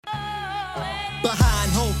Behind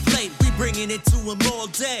home plate, we bringing it to them all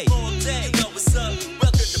day. You know what's up?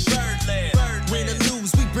 Welcome to Birdland. Win or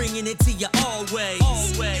lose, we bringing it to you always. You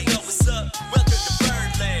know what's up? Welcome to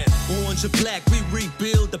Birdland. Orange or black, we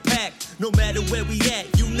rebuild the pack. No matter where we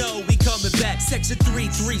at, you know we coming back. Section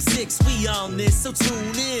 336, we on this, so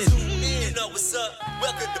tune in. You know what's up?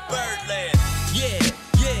 Welcome to Birdland. Yeah,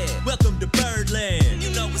 welcome to Birdland.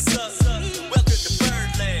 You know what's up? Welcome to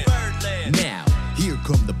Birdland. Now, here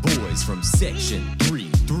come the boys from Section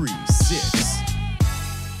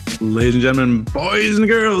 336. Ladies and gentlemen, boys and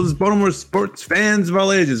girls, Baltimore sports fans of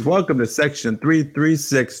all ages, welcome to Section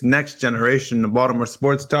 336, Next Generation of Baltimore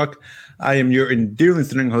Sports Talk. I am your endearingly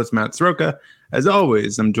listening host, Matt Soroka. As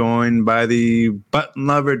always, I'm joined by the button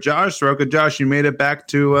lover, Josh Soroka. Josh, you made it back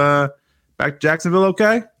to Jacksonville,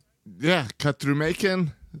 okay? Yeah, cut through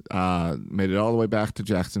Macon, made it all the way back to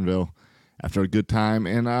Jacksonville after a good time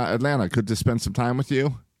in Atlanta. Good to spend some time with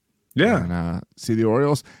you. Yeah. And see the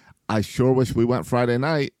Orioles. I sure wish we went Friday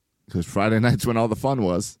night, because Friday night's when all the fun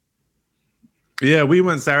was. Yeah, we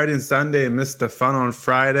went Saturday and Sunday and missed the fun on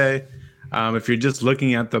Friday. If you're just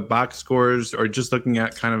looking at the box scores or just looking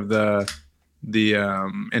at kind of the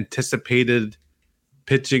anticipated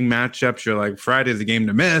pitching matchups, you're like, Friday's a game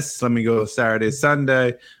to miss. Let me go Saturday,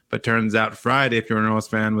 Sunday. But turns out Friday, if you're an Orioles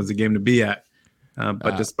fan, was a game to be at.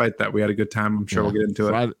 But despite that, we had a good time. I'm sure we'll get into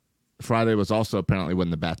it. Friday was also apparently when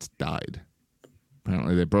the bats died.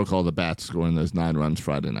 Apparently, they broke all the bats scoring those 9 runs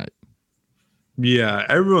Friday night. Yeah,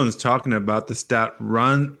 everyone's talking about the stat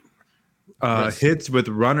hits with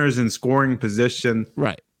runners in scoring position.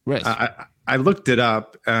 Right. I looked it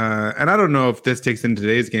up, and I don't know if this takes in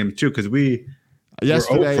today's game too, because we're 0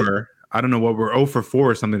 for, I don't know what we're 0 for 4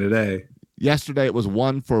 or something today. Yesterday it was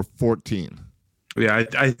 1 for 14. Yeah,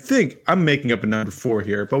 I think I'm making up a number 4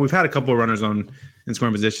 here, but we've had a couple of runners in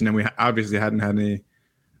scoring position, and we obviously hadn't had any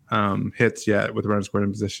hits yet with runners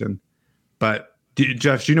scoring position. But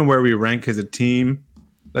Jeff, do you know where we rank as a team?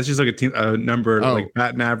 Let's just look at number like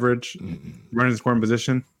batting average, runners in scoring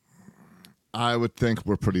position. I would think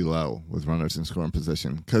we're pretty low with runners in scoring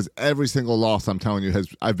position, because every single loss, I'm telling you,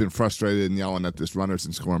 I've been frustrated and yelling at this runners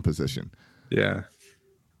in scoring position. Yeah.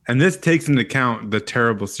 And this takes into account the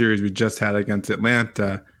terrible series we just had against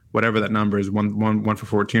Atlanta, whatever that number is, 1 for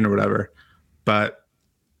 14 or whatever. But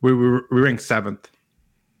we ranked 7th.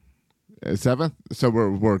 7th? So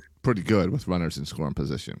we're pretty good with runners in scoring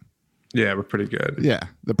position. Yeah, we're pretty good. Yeah.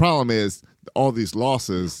 The problem is all these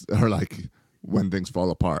losses are like when things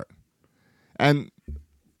fall apart. And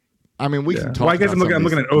I mean, we can talk. Well, I guess I'm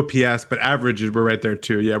looking at OPS, but averages we're right there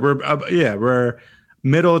too. Yeah, we're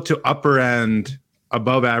middle to upper end,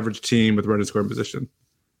 above average team with runners scoring position.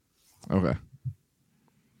 Okay.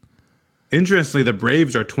 Interestingly, the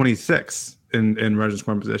Braves are 26 in runners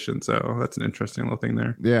scoring position, so that's an interesting little thing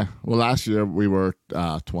there. Yeah. Well, last year we were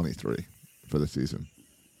 23 for the season,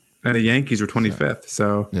 and the Yankees were 25th.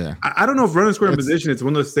 So yeah, I don't know if runners scoring position. It's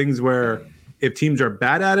one of those things where if teams are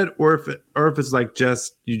bad at it, or if it's like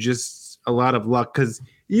just a lot of luck. Because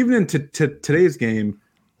even in today's game,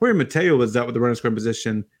 Jorge Mateo was up with the runner scoring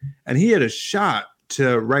position, and he had a shot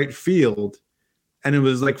to right field, and it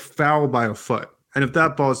was like foul by a foot. And if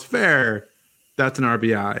that ball is fair, that's an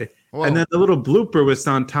RBI. Whoa. And then the little blooper with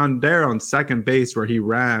Santander on second base where he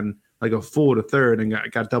ran like a full to third and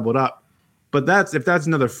got doubled up. But if that's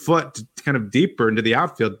another foot kind of deeper into the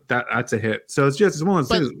outfield, that's a hit. So it's one of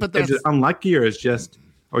those things. But it's just unlucky, or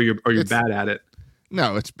you're bad at it.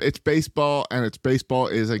 No, it's baseball, and baseball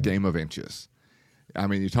is a game of inches. I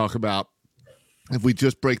mean, you talk about if we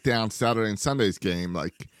just break down Saturday and Sunday's game,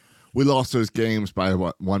 like we lost those games by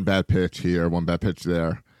one bad pitch here, one bad pitch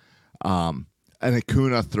there. An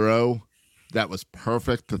Acuna throw that was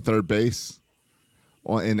perfect to third base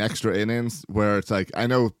in extra innings, where it's like, I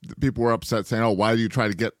know people were upset saying, oh, why do you try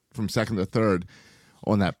to get from second to third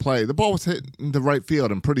on that play? The ball was hit in the right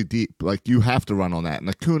field and pretty deep. Like, you have to run on that. And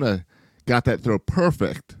Acuna got that throw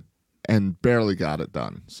perfect and barely got it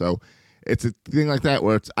done. So it's a thing like that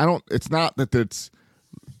where it's not that it's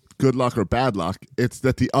good luck or bad luck. It's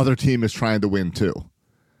that the other team is trying to win too.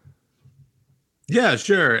 Yeah,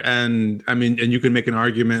 sure. And I mean, and you can make an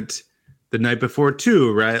argument the night before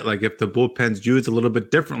too, right? Like if the bullpen's used a little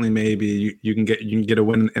bit differently, maybe you can get a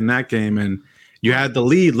win in that game. And you had the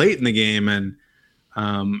lead late in the game, and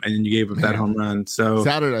you gave up that home run. So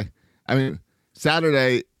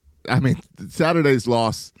Saturday's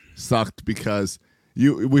loss sucked because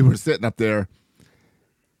we were sitting up there,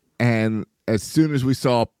 and as soon as we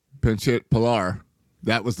saw pinch hit Pilar,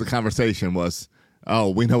 that was the conversation was, oh,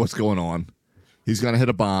 we know what's going on. He's going to hit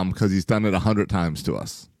a bomb because he's done it 100 times to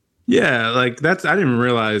us. Yeah, like that's I didn't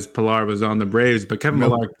realize Pilar was on the Braves, but Kevin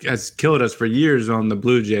Pilar has killed us for years on the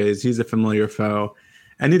Blue Jays. He's a familiar foe.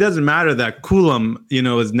 And it doesn't matter that Coulomb,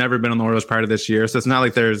 has never been on the Orioles part of this year. So it's not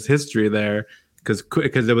like there's history there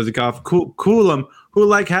because it was a golf Coulomb who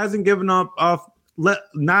hasn't given up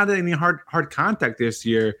not any hard contact this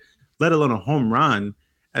year, let alone a home run.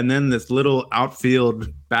 And then this little outfield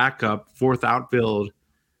backup, fourth outfield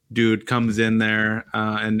dude comes in there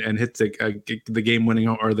and hits the game winning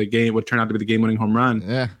or the game would turn out to be the game winning home run.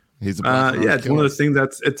 Yeah, he's it's one of those things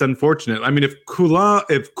it's unfortunate. I mean, if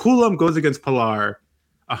Coulomb goes against Pilar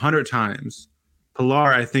 100 times,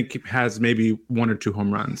 Pilar I think has maybe 1 or 2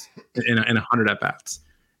 home runs in 100 at bats.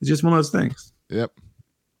 It's just one of those things. Yep.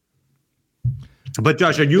 But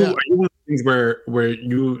Josh, are you one of those things where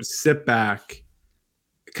you sit back,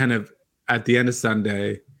 kind of at the end of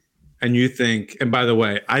Sunday? And you think, and by the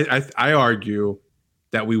way, I argue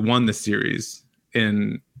that we won the series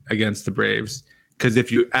against the Braves because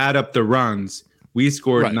if you add up the runs, we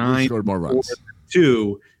scored 9, we scored more runs. 4,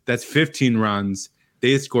 2. That's 15 runs.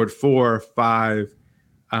 They scored 4, 5,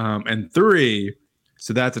 and 3.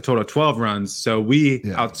 So that's a total of 12 runs. So we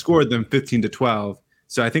outscored them 15-12.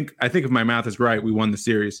 So I think if my math is right, we won the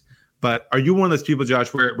series. But are you one of those people,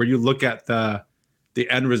 Josh, where you look at the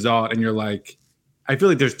end result and you're like, I feel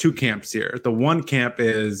like there's 2 camps here. The one camp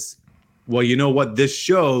is, well, you know what? This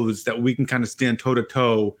shows that we can kind of stand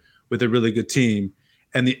toe-to-toe with a really good team.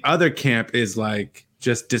 And the other camp is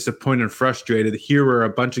just disappointed and frustrated. Here were a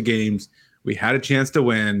bunch of games we had a chance to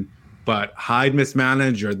win, but Hyde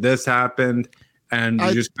mismanaged or this happened. And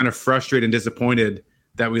you're just kind of frustrated and disappointed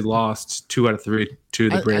that we lost 2 out of 3 to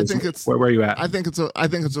the Braves. Where are you at? I think it's a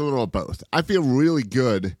little of both. I feel really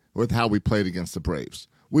good with how we played against the Braves.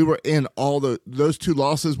 We were in those 2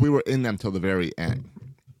 losses. We were in them till the very end,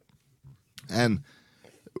 and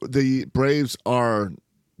the Braves are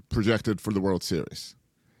projected for the World Series.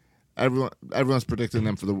 Everyone's predicting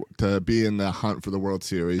them to be in the hunt for the World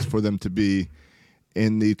Series, for them to be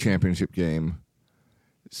in the championship game.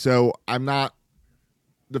 So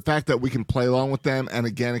the fact that we can play along with them, and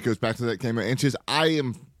again, it goes back to that game of inches. I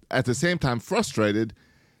am at the same time frustrated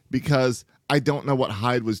because I don't know what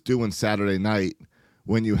Hyde was doing Saturday night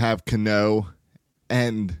when you have Cano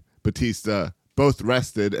and Batista both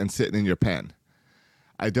rested and sitting in your pen.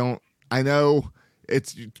 I know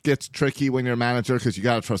it gets tricky when you're a manager because you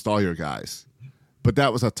got to trust all your guys. But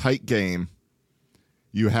that was a tight game.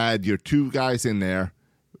 You had your 2 guys in there.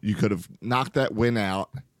 You could have knocked that win out,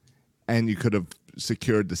 and you could have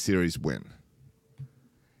secured the series win.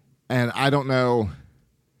 And I don't know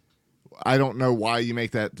why you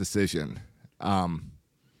make that decision.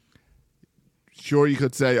 Sure, you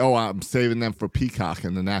could say, I'm saving them for Peacock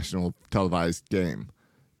in the national televised game.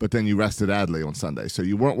 But then you rested Adley on Sunday. So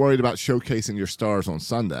you weren't worried about showcasing your stars on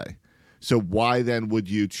Sunday. So why then would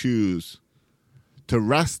you choose to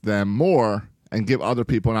rest them more and give other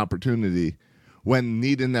people an opportunity when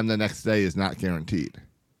needing them the next day is not guaranteed?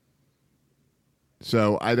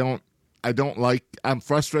 So I'm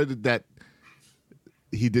frustrated that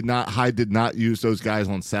Hyde did not use those guys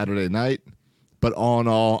on Saturday night. But all in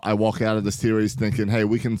all, I walk out of the series thinking, hey,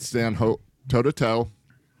 we can stand toe-to-toe.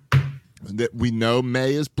 That we know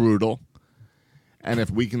May is brutal. And if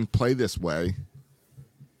we can play this way,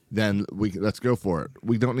 then let's go for it.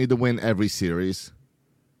 We don't need to win every series.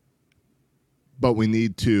 But we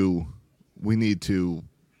need to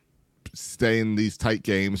stay in these tight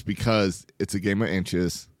games because it's a game of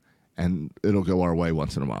inches, and it'll go our way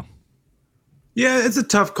once in a while. Yeah, it's a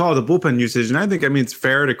tough call, the bullpen usage. And I think, it's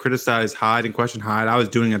fair to criticize Hyde and question Hyde. I was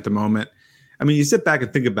doing it at the moment. You sit back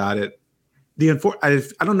and think about it. I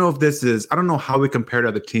don't know if I don't know how we compare to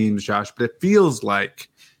other teams, Josh, but it feels like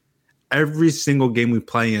every single game we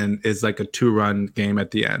play in is like a 2-run game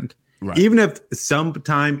at the end. Right. Even if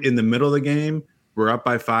sometime in the middle of the game, we're up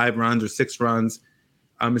by 5 runs or 6 runs,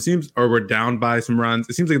 it seems, or we're down by some runs.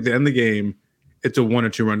 It seems like at the end of the game, it's a 1 or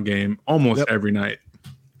 2 run game almost every night.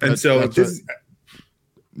 And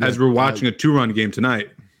as we're watching a 2-run game tonight,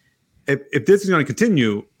 if this is going to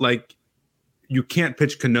continue, you can't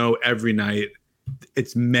pitch Cano every night.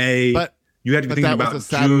 It's May. But you have to be thinking about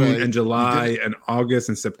June and July and August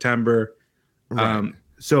and September. Right.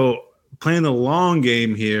 So playing the long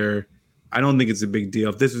game here, I don't think it's a big deal.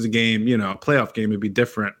 If this was a game, a playoff game, it'd be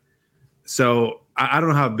different. So I don't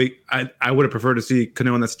know how big I would have preferred to see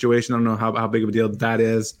Cano in that situation. I don't know how big of a deal that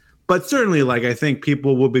is. But certainly, I think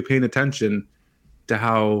people will be paying attention to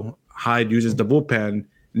how Hyde uses the bullpen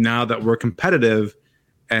now that we're competitive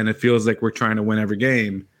and it feels like we're trying to win every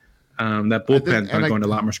game. That bullpen's going to go into a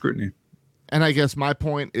lot more scrutiny. And I guess my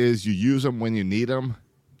point is you use them when you need them,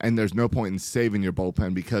 and there's no point in saving your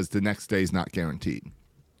bullpen because the next day is not guaranteed.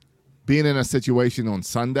 Being in a situation on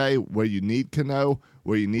Sunday where you need Cano,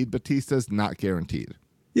 where you need Batista is not guaranteed.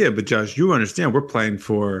 Yeah, but Josh, you understand we're playing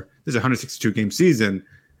for this is a 162-game season,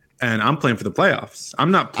 and I'm playing for the playoffs.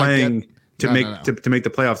 I'm not playing to make the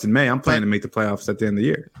playoffs in May. I'm playing to make the playoffs at the end of the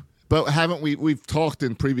year. But haven't we've talked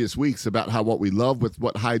in previous weeks about how what we love with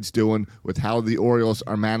what Hyde's doing, with how the Orioles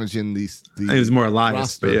are managing these. I think it was more Elias,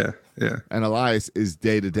 roster. But yeah. And Elias is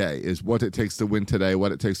day to day, is what it takes to win today,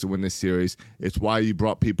 what it takes to win this series. It's why you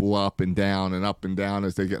brought people up and down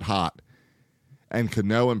as they get hot. And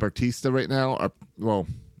Cano and Batista right now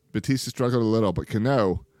Batista struggled a little, but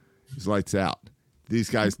Cano is lights out. These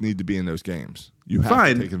guys need to be in those games. You have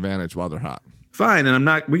to take advantage while they're hot. Fine,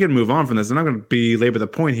 and we can move on from this. I'm not going to belabor the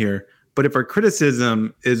point here, but if our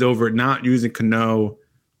criticism is over not using Cano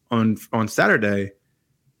on Saturday,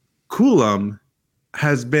 Coulomb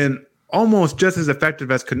has been almost just as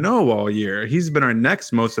effective as Cano all year. He's been our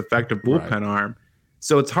next most effective bullpen arm.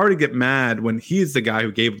 So it's hard to get mad when he's the guy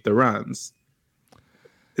who gave up the runs.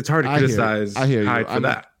 It's hard to criticize Hyde for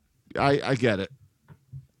that. I get it.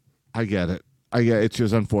 It's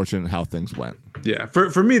just unfortunate how things went. Yeah,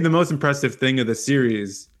 for me, the most impressive thing of the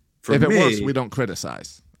series, if it works, we don't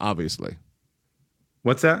criticize, obviously.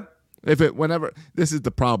 What's that? This is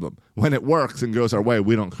the problem. When it works and goes our way,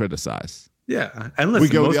 we don't criticize. Yeah, and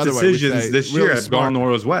listen, most decisions this year have gone the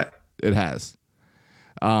Orioles' way. It has.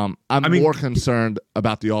 I'm more concerned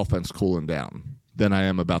about the offense cooling down than I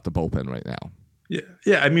am about the bullpen right now.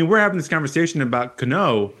 Yeah. I mean, we're having this conversation about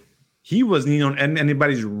Cano. He wasn't even on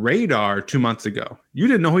anybody's radar 2 months ago. You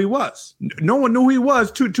didn't know who he was. No one knew who he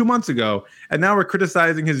was two months ago. And now we're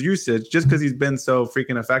criticizing his usage just because he's been so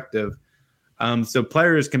freaking effective. So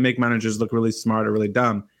players can make managers look really smart or really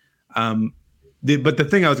dumb. But the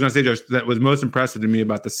thing I was going to say, Josh, that was most impressive to me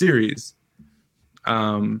about the series,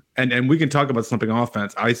 and we can talk about slumping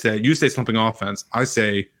offense. You say slumping offense. I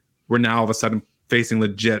say we're now all of a sudden facing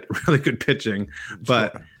legit, really good pitching.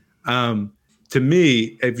 But to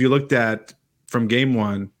me, if you looked at from game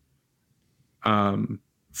one,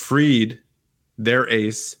 Fried, their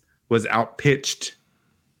ace, was outpitched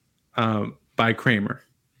by Kramer.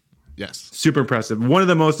 Yes. Super impressive. One of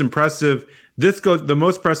the most impressive. The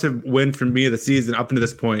most impressive win for me of the season up until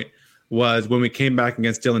this point was when we came back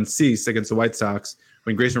against Dylan Cease against the White Sox,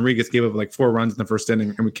 when Grayson Rodriguez gave up like 4 runs in the first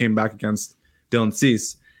inning, and we came back against Dylan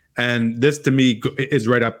Cease. And this, to me, is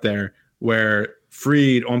right up there where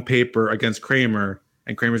Fried on paper against Kramer,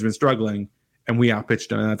 and Kramer's been struggling, and we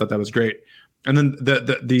outpitched him, and I thought that was great. And then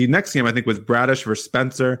the next game, I think, was Bradish versus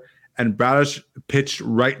Spencer, and Bradish pitched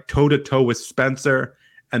right toe-to-toe with Spencer.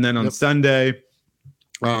 And then on Sunday,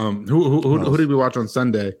 who did we watch on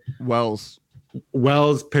Sunday? Wells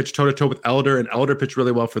pitched toe-to-toe with Elder, and Elder pitched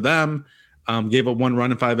really well for them. Gave up 1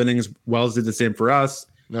 run in 5 innings. Wells did the same for us.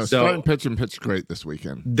 No, starting pitching pitched great this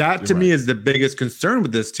weekend. That, to me, is the biggest concern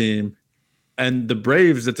with this team. And the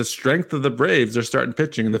Braves, it's a strength of the Braves, they're starting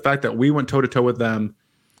pitching. And the fact that we went toe-to-toe with them,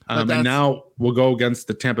 and now we'll go against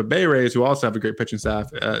the Tampa Bay Rays, who also have a great pitching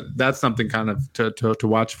staff. That's something kind of to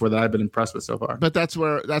watch for that I've been impressed with so far. But that's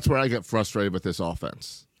where I get frustrated with this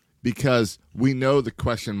offense, because we know the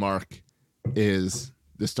question mark is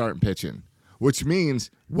the starting pitching, which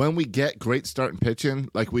means when we get great starting pitching,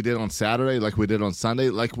 like we did on Saturday, like we did on Sunday,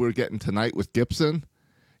 like we're getting tonight with Gibson,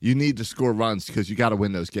 you need to score runs because you got to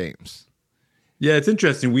win those games. Yeah, it's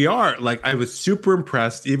interesting. We are, I was super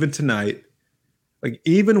impressed even tonight.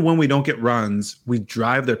 Even when we don't get runs, we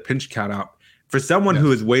drive their pitch count up. For someone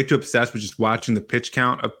who is way too obsessed with just watching the pitch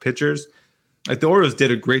count of pitchers, the Orioles did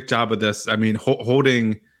a great job of this. I mean,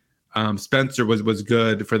 holding Spencer was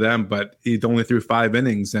good for them, but he only threw 5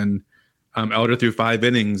 innings, and Elder threw 5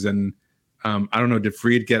 innings, and I don't know, did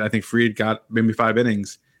Fried get? I think Fried got maybe 5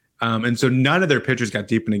 innings, and so none of their pitchers got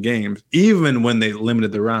deep into games, even when they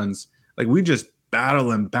limited the runs. We just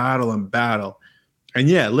battle. And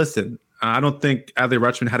yeah, listen, I don't think Adley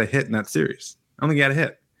Rutschman had a hit in that series. I don't think he had a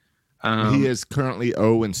hit. He is currently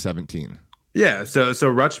 0-17. Yeah, so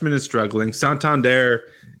Rutschman is struggling. Santander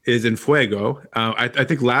is in fuego. I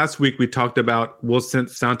think last week we talked about will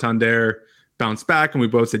Santander bounce back, and we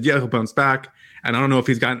both said, yeah, he'll bounce back. And I don't know if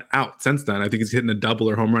he's gotten out since then. I think he's hitting a double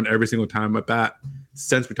or home run every single time at bat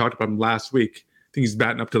since we talked about him last week. I think he's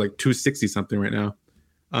batting up to 260 something right now.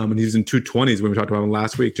 And he was in 220s when we talked about him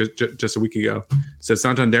last week, just a week ago. So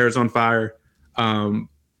Santander is on fire.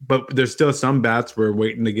 But there's still some bats we're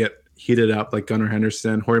waiting to get heated up, like Gunnar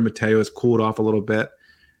Henderson. Jorge Mateo has cooled off a little bit.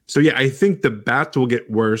 So, yeah, I think the bats will get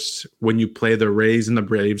worse when you play the Rays and the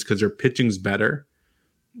Braves because their pitching's better.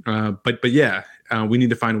 But we need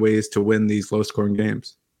to find ways to win these low-scoring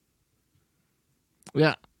games.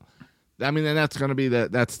 Yeah, I mean, and that's going to be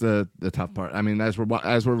that's the tough part. I mean, as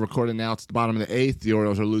we're recording now, it's the bottom of the 8th. The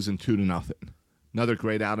Orioles are losing 2-0. Another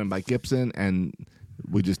great outing by Gibson, and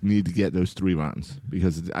we just need to get those 3 runs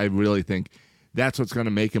because I really think that's what's going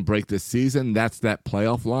to make and break this season. That's that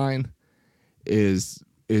playoff line is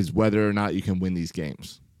whether or not you can win these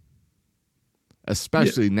games,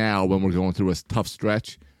 especially now when we're going through a tough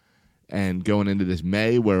stretch and going into this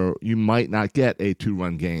May where you might not get a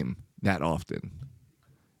 2-run game that often.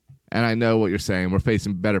 And I know what you're saying. We're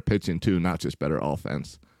facing better pitching too, not just better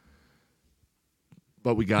offense.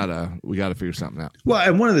 But we gotta figure something out. Well,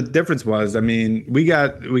 and one of the difference was, I mean, we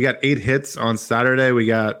got 8 hits on Saturday.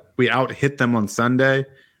 We out hit them on Sunday.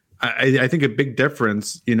 I think a big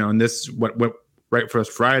difference, in this what went right for us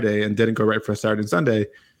Friday and didn't go right for us Saturday and Sunday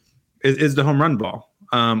is the home run ball.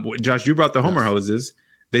 Josh, you brought the homer hoses.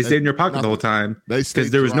 They stayed in your pocket the whole time because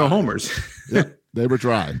there was no homers. Yeah, they were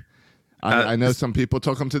dry. I know some people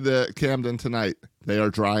took them to the Camden tonight. They are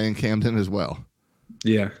dry in Camden as well.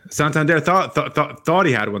 Yeah, Santander thought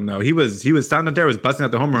he had one though. Santander was busting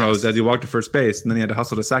out the homer hose as he walked to first base, and then he had to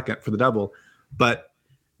hustle to second for the double. But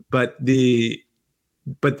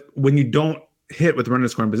when you don't hit with the runner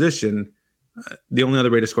scoring position, the only other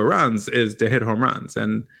way to score runs is to hit home runs,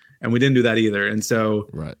 and we didn't do that either. And so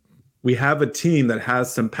we have a team that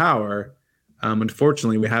has some power.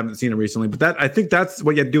 Unfortunately, we haven't seen it recently. But I think that's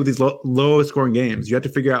what you have to do with these low scoring games. You have to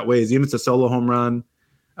figure out ways, even if it's a solo home run.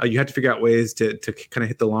 You have to figure out ways to kind of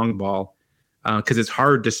hit the long ball because it's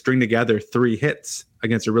hard to string together 3 hits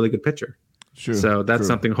against a really good pitcher. Sure. So that's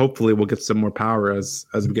something. Hopefully, we'll get some more power as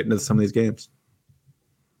we get into some of these games.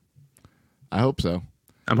 I hope so.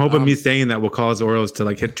 I'm hoping me saying that will cause Orioles to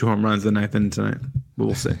hit 2 home runs the 9th inning tonight. But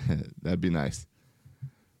we'll see. That'd be nice.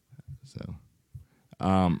 So,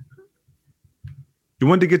 you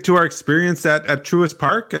wanted to get to our experience at Truist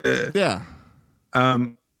Park? Yeah.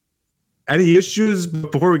 Any issues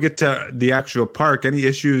before we get to the actual park? Any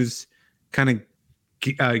issues kind of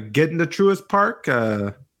getting to Truist Park?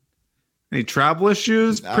 Any travel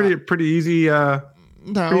issues? Pretty easy. No,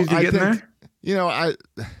 pretty easy I getting there.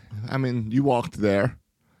 I mean, you walked there.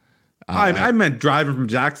 I meant driving from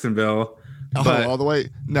Jacksonville. All the way?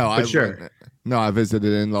 No, sure. No, I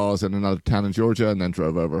visited in-laws in another town in Georgia and then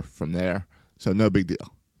drove over from there. So no big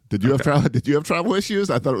deal. Did you have travel? Did you have travel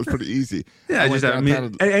issues? I thought it was pretty easy. Yeah,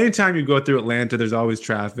 anytime you go through Atlanta, there's always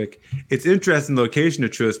traffic. It's interesting. The location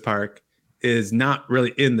of Truist Park is not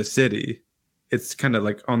really in the city. It's kind of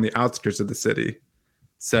on the outskirts of the city.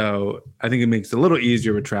 So I think it makes it a little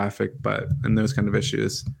easier with traffic, and those kind of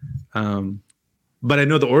issues. But I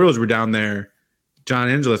know the Orioles were down there. John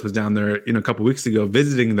Angelos was down there, a couple weeks ago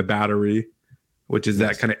visiting the Battery, which is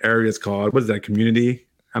that kind of area is called. What is that, community?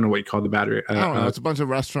 I don't know what you call the Battery. I don't know. It's a bunch of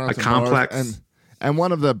restaurants, a complex, and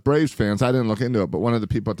one of the Braves fans. I didn't look into it, but one of the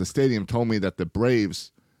people at the stadium told me that the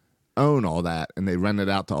Braves own all that and they rent it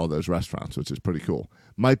out to all those restaurants, which is pretty cool.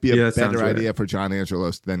 Might be a better idea for John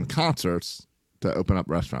Angelos than concerts to open up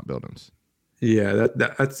restaurant buildings. Yeah,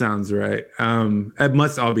 that sounds right. It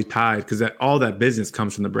must all be tied because all that business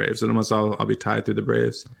comes from the Braves, so it must all be tied through the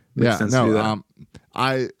Braves. Makes sense to do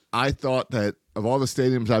that. I thought that of all the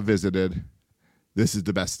stadiums I visited, this is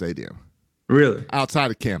the best stadium. Really?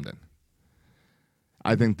 Outside of Camden.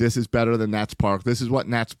 I think this is better than Nats Park. This is what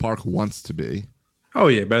Nats Park wants to be. Oh,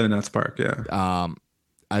 yeah, better than Nats Park, yeah.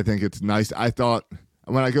 I think it's nice. I thought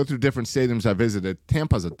when I go through different stadiums I visited,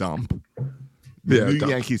 Tampa's a dump. The new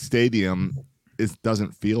Yankee Stadium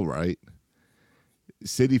doesn't feel right.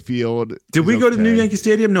 Citi Field. Did we go to the new Yankee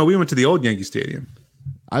Stadium? No, we went to the old Yankee Stadium.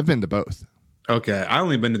 I've been to both. Okay, I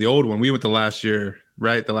only been to the old one. We went to last year,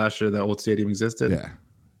 right? The last year the old stadium existed.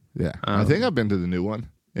 Yeah. I think I've been to the new one.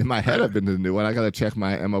 In my head, I've been to the new one. I got to check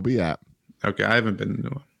my MLB app. Okay, I haven't been to the new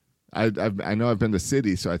one. I know I've been to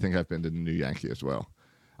Citi, so I think I've been to the new Yankee as well.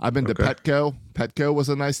 I've been to Petco. Petco was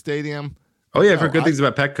a nice stadium. Oh yeah, I've heard good things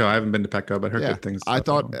about Petco. I haven't been to Petco, but heard good things. I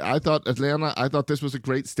thought Atlanta. I thought this was a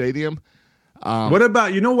great stadium. What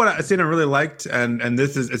about what I seen? I really liked, and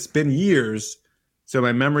it's been years. So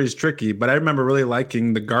my memory is tricky, but I remember really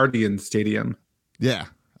liking the Guardian Stadium. Yeah,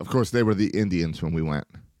 of course they were the Indians when we went.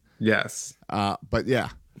 Yes, but yeah,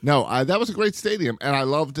 no, that was a great stadium, and I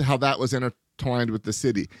loved how that was intertwined with the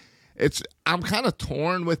city. I'm kind of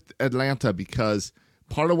torn with Atlanta because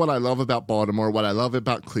part of what I love about Baltimore, what I love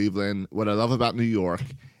about Cleveland, what I love about New York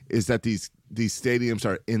is that these stadiums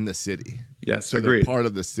are in the city. Yes, so agreed. They're part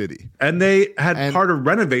of the city, and they had part of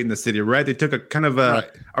renovating the city. Right, they took a kind of a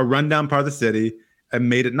rundown part of the city and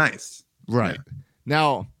made it nice. Right. Yeah.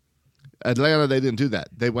 Now, Atlanta, they didn't do that.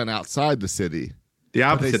 They went outside the city. The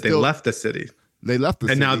opposite. They left the city. They left the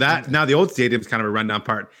city. And now the old stadium is kind of a rundown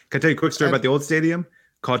part. Can I tell you a quick story about the old stadium?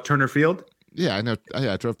 called Turner Field. Yeah, I know.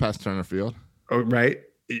 Yeah, I drove past Turner Field. Oh, right.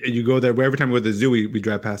 You go there. Every time we go to the zoo, we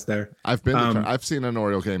drive past there. I've been. I've seen an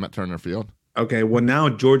Oriole game at Turner Field. Okay. Well, now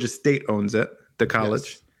Georgia State owns it, the college.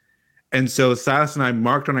 Yes. And so Silas and I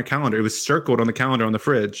marked on our calendar. It was circled on the calendar on the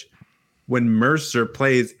fridge when Mercer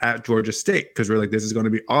plays at Georgia State, because we're like, this is going to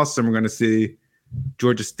be awesome. We're going to see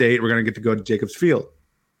Georgia State. We're going to get to go to Jacobs Field,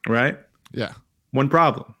 right? Yeah. One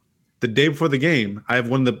problem. The day before the game, I have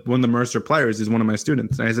one of the Mercer players is one of my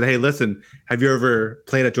students. And I said, hey, listen, have you ever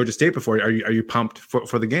played at Georgia State before? Are you pumped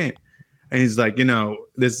for the game? And he's like,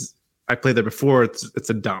 I played there before. It's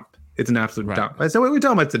a dump. It's an absolute dump. I said, what are we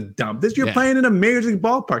talking about? It's a dump. You're playing in a major league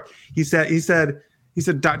ballpark. He said,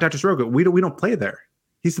 Dr. Soroka, we don't play there.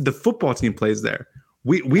 He said the football team plays there.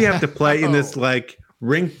 We have to play in this like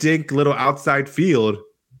rink-dink little outside field.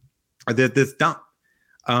 This dump.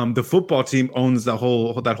 The football team owns that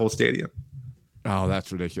whole stadium. Oh,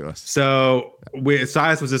 that's ridiculous. So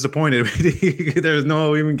Silas was disappointed. There's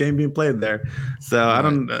no even game being played there. So I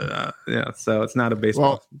don't. So it's not a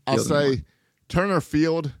baseball. Well, I'll say Turner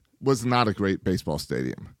Field was not a great baseball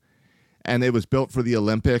stadium, and it was built for the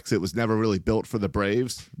Olympics. It was never really built for the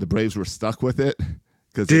Braves. The Braves were stuck with it.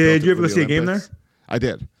 Did you ever go see a game there? I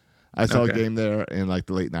did. I saw a game there in like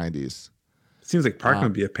the late 90s. Seems like parking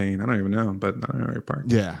would be a pain. I don't even know, but I don't know where to park.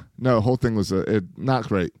 Yeah. No, the whole thing was not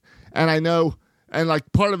great. And I know, and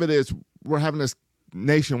like part of it is we're having this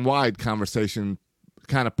nationwide conversation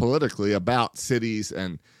kind of politically about cities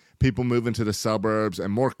and people moving to the suburbs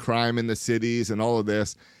and more crime in the cities and all of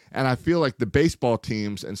this. And I feel like the baseball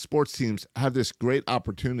teams and sports teams have this great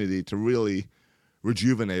opportunity to really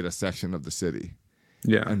rejuvenate a section of the city.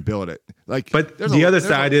 Yeah. And build it. But the other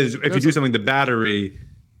side is if you do something, the Battery,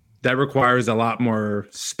 that requires a lot more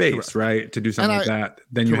space, right? To do something like that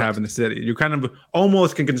than you have in the city. You kind of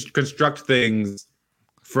almost can construct things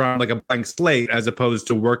from like a blank slate as opposed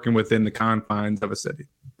to working within the confines of a city.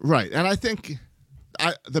 Right. And I think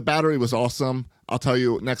the Battery was awesome. I'll tell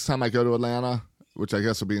you, next time I go to Atlanta, which I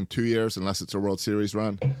guess will be in 2 years unless it's a World Series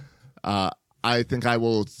run, I think I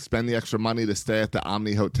will spend the extra money to stay at the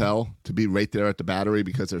Omni Hotel to be right there at the Battery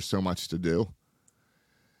because there's so much to do.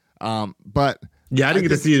 But yeah, I didn't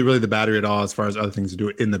get to see really the Battery at all as far as other things to do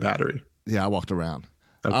in the Battery. Yeah, I walked around.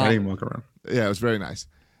 Okay, I didn't walk around. Yeah, it was very nice.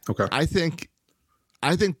 Okay. I think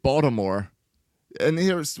Baltimore, and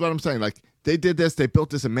here's what I'm saying, like they did this, they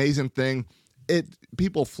built this amazing thing.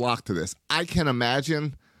 People flock to this. I can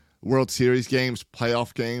imagine World Series games,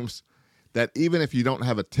 playoff games, that even if you don't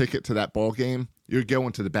have a ticket to that ball game, you're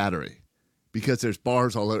going to the Battery because there's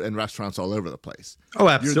bars all over and restaurants all over the place. Oh,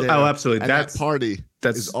 absolutely. And that party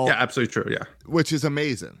is all, absolutely true. Yeah. Which is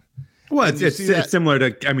amazing. Well, it's similar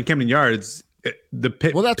to, Camden Yards.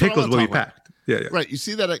 Pickles will be packed. Yeah. Right. You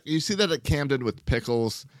see that at Camden with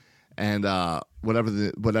Pickles and whatever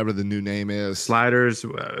the new name is. Sliders,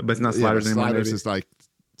 but it's not Sliders anymore. Sliders maybe. is like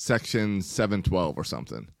section 712 or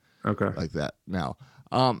something. Okay. Like that now.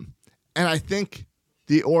 And I think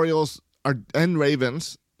the Orioles and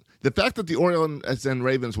Ravens, the fact that the Orioles and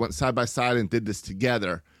Ravens went side by side and did this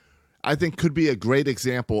together, I think could be a great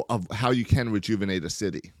example of how you can rejuvenate a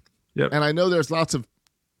city. Yep. And I know there's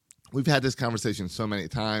we've had this conversation so many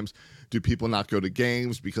times. Do people not go to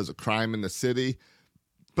games because of crime in the city?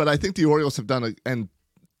 But I think the Orioles have and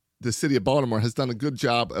the city of Baltimore has done a good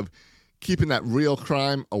job of keeping that real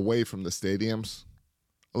crime away from the stadiums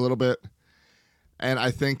a little bit. And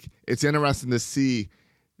I think it's interesting to see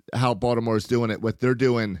how Baltimore is doing it, what they're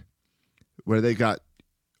doing, where they got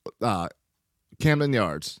Camden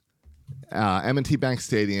Yards, M&T Bank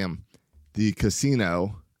Stadium, the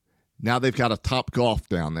casino. Now they've got a Top Golf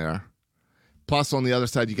down there. Plus, on the other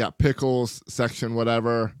side, you got Pickles, section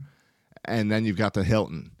whatever, and then you've got the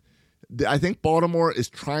Hilton. I think Baltimore is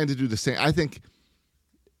trying to do the same. I think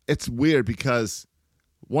it's weird because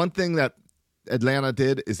one thing that Atlanta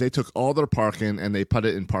did is they took all their parking and they put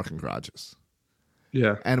it in parking garages.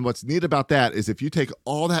 Yeah. And what's neat about that is if you take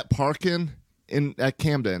all that parking at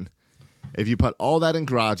Camden, if you put all that in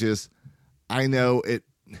garages, I know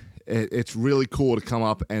it's really cool to come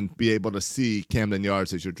up and be able to see Camden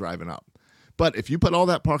Yards as you're driving up. But if you put all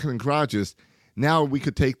that parking in garages, now we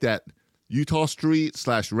could take that Utah Street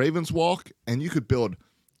 / Ravens Walk and you could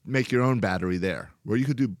make your own Battery there where you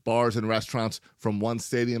could do bars and restaurants from one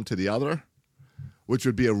stadium to the other, which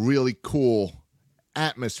would be a really cool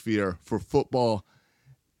atmosphere for football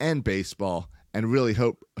and baseball and really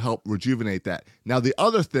help rejuvenate that. Now, the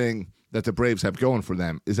other thing that the Braves have going for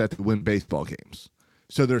them is that they win baseball games.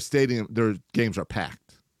 So their games are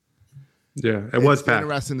packed. Yeah, it was packed. It's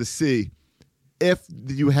interesting to see if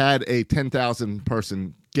you had a 10,000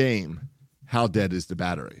 person game, how dead is the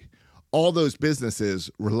Battery? all those businesses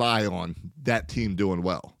rely on that team doing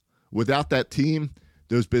well. Without that team,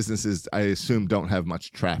 those businesses, I assume, don't have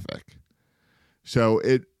much traffic. So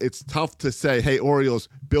it's tough to say, hey, Orioles,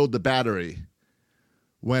 build the Battery,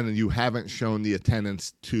 when you haven't shown the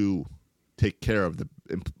attendance to take care of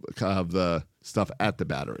the stuff at the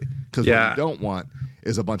Battery. Because what you don't want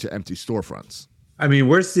is a bunch of empty storefronts. I mean,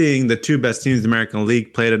 we're seeing the two best teams in the American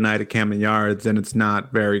League play tonight at Camden Yards, and it's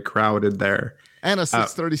not very crowded there. And a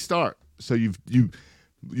 6:30 start. So you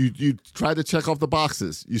tried to check off the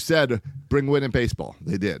boxes. You said bring win in baseball.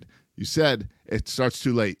 They did. You said it starts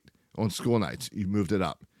too late on school nights. You moved it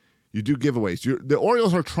up. You do giveaways. The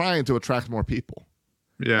Orioles are trying to attract more people.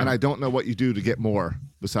 Yeah. And I don't know what you do to get more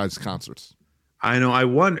besides concerts. I know. I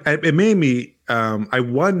wonder. It made me. I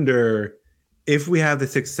wonder if we have the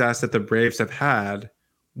success that the Braves have had,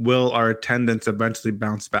 will our attendance eventually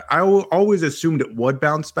bounce back? I always assumed it would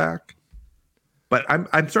bounce back, but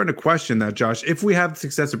I'm starting to question that, Josh. If we have the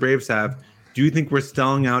success the Braves have, do you think we're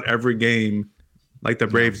selling out every game like the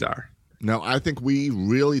Braves are? No, I think we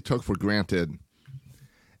really took for granted,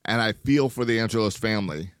 and I feel for the Angelos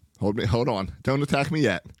family. Hold on. Don't attack me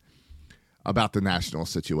yet. About the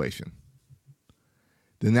Nationals situation.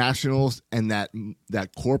 The Nationals and that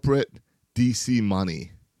corporate DC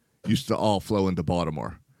money used to all flow into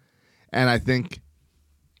Baltimore. And I think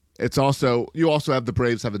it's also, you also have the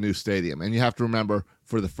Braves have a new stadium. And you have to remember,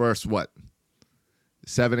 for the first,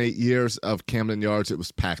 7-8 years of Camden Yards, it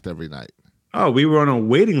was packed every night. Oh, we were on a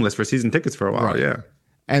waiting list for season tickets for a while, Right. Yeah.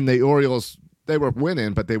 And the Orioles, they were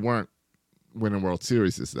winning, but they weren't winning World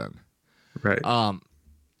Series then. Right. Um,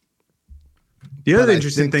 The other but I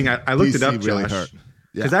interesting think thing, I looked it DC up, really Josh, hurt.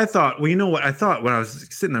 because Yeah. I thought, well, you know what? I thought when I was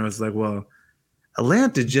sitting there, I was like, well,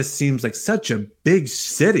 Atlanta just seems like such a big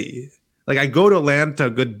city. Like, I go to Atlanta a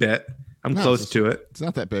good bit. I'm No, close to it. It's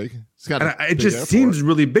not that big. It's got And a it big just airport. seems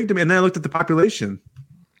really big to me. And then I looked at the population.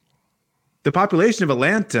 The population of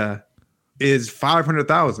Atlanta is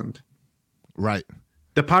 500,000. Right.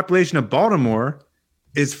 The population of Baltimore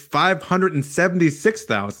is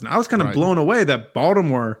 576,000. I was kind of Right. blown away that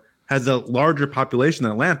Baltimore has a larger population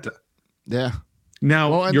than Atlanta. Yeah.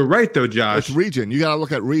 Now, Well, and you're right, though, Josh. It's region. You got to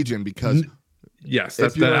look at region because Yes, if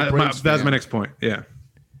that's, you're a that's Braves my fan- next point. Yeah.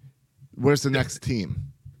 where's the next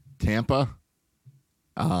team? Tampa.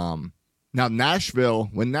 Now Nashville.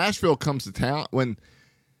 When Nashville comes to town, when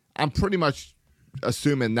I'm pretty much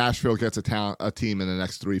assuming Nashville gets a team in the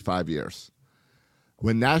next 3-5 years.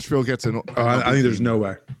 When Nashville gets I think there's no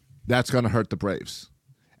way. that's going to hurt the Braves.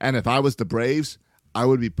 And if I was the Braves, I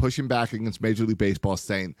would be pushing back against Major League Baseball,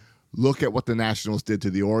 saying, "Look at what the Nationals did to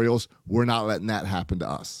the Orioles. We're not letting that happen to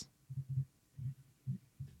us."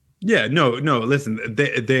 Yeah, no. Listen,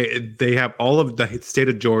 they have all of the state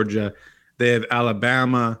of Georgia. They have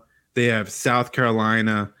Alabama. They have South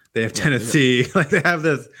Carolina. They have Tennessee. Like they have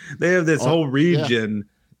this whole region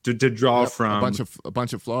to draw from. A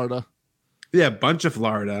bunch of Florida. Yeah, a bunch of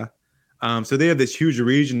Florida. So they have this huge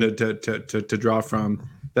region to draw from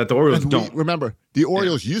that the Orioles don't. Remember, the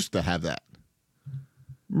Orioles used to have that.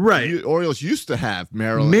 Right. The Orioles used to have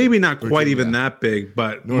Maryland. Maybe not quite Virginia. even that big,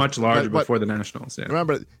 but much larger before the Nationals. Yeah.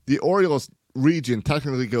 Remember, the Orioles region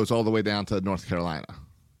technically goes all the way down to North Carolina.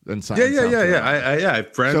 And South Yeah. Carolina. I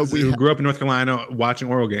have friends So who grew up in North Carolina watching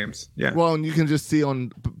Oriole games. Yeah. Well, and you can just see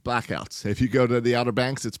on blackouts. If you go to the Outer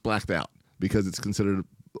Banks, it's blacked out because it's considered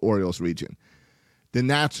Orioles region. The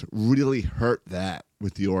Nats really hurt that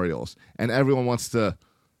with the Orioles. And everyone wants to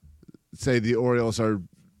say the Orioles are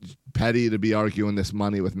petty to be arguing this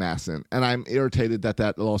money with Masson. And I'm irritated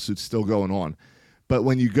that lawsuit's still going on. But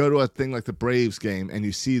when you go to a thing like the Braves game and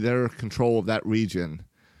you see their control of that region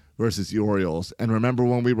versus the Orioles, and remember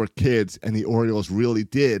when we were kids and the Orioles really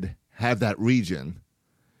did have that region,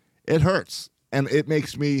 it hurts. And it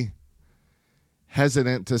makes me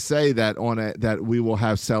hesitant to say that that we will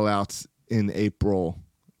have sellouts in April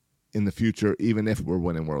in the future, even if we're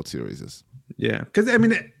winning World Series. Yeah, because I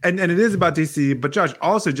mean, and it is about DC, but Josh,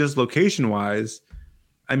 also just location wise,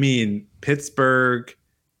 I mean, Pittsburgh,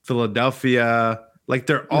 Philadelphia, like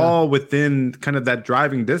they're all within kind of that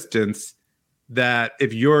driving distance. That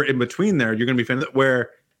if you're in between there, you're going to be fan.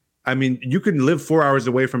 Where, I mean, you can live 4 hours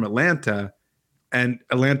away from Atlanta, and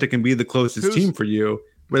Atlanta can be the closest team for you.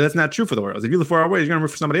 But that's not true for the Orioles. If you live 4 hours away, you're going to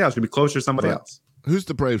root for somebody else. You'll be closer to somebody else. Who's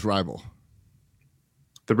the Braves' rival?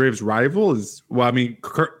 The Braves' rival is, well, I mean,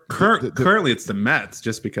 currently it's the Mets,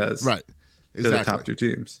 just because Right. they're the top two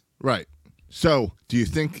teams. Right. So, do you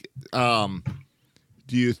think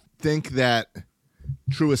that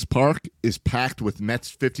Truist Park is packed with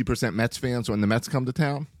 50% Mets fans when the Mets come to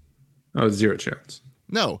town? Oh, zero chance.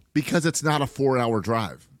 No, because it's not a 4-hour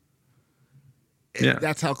drive. Yeah.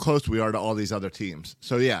 That's how close we are to all these other teams.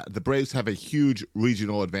 So, yeah, the Braves have a huge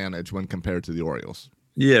regional advantage when compared to the Orioles.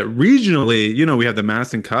 Yeah, regionally, we have the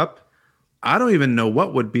Madison Cup. I don't even know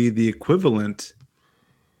what would be the equivalent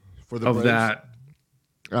For the of Braves,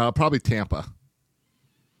 that. probably Tampa.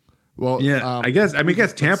 Well, Yeah, I guess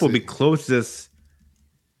Tampa will be closest,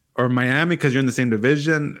 or Miami because you're in the same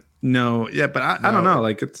division. No, yeah, but I don't know.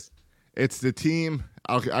 Like it's the team.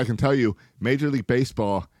 I can tell you, Major League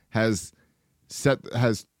Baseball has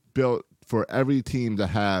built for every team to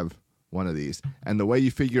have one of these, and the way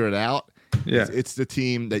you figure it out, it's the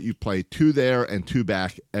team that you play 2 there and 2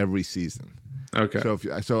 back every season. Okay.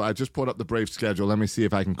 So I just pulled up the Braves schedule. Let me see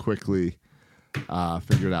if I can quickly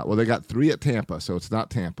figure it out. Well, they got 3 at Tampa, so it's not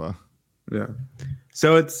Tampa. Yeah.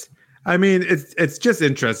 So it's just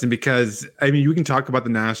interesting because you can talk about the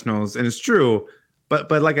Nationals and it's true, but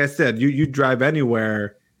like I said, you drive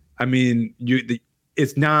anywhere.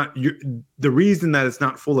 It's not the reason that it's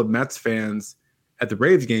not full of Mets fans at the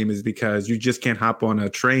Braves game is because you just can't hop on a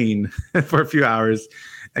train for a few hours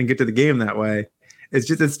and get to the game that way.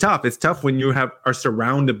 It's tough. It's tough when you are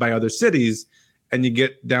surrounded by other cities and you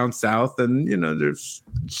get down south and there's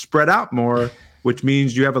spread out more, which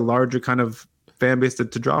means you have a larger kind of fan base to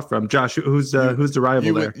draw from. Josh, who's the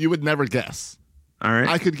rival there? You would never guess. All right.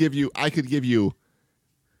 I could give you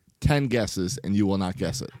 10 guesses and you will not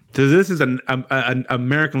guess it. So this is an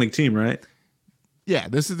American League team, right? Yeah,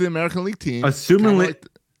 this is the American League team. Assumingly,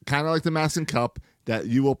 kind of like the Madison Cup that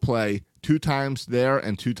you will play 2 times there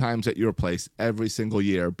and 2 times at your place every single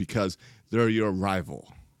year because they're your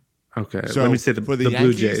rival. Okay, so let me say the Yankees,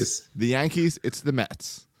 Blue Jays. The Yankees, it's the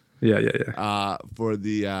Mets. Yeah. For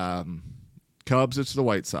the Cubs, it's the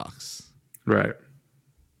White Sox. Right.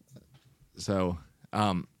 So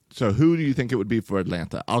who do you think it would be for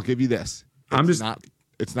Atlanta? I'll give you this.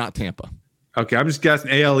 It's not Tampa. Okay, I'm just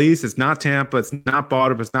guessing AL East. It's not Tampa. It's not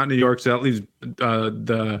Baltimore. It's not New York. So that leaves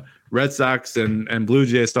the Red Sox and Blue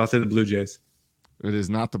Jays. So I'll say the Blue Jays. It is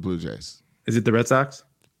not the Blue Jays. Is it the Red Sox?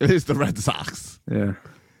 It is the Red Sox. Yeah.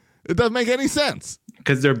 It doesn't make any sense.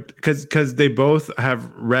 Because they both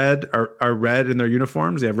have red are red in their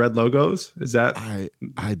uniforms. They have red logos. Is that?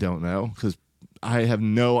 I don't know because I have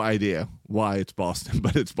no idea why it's Boston,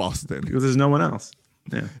 but it's Boston Because there's no one else.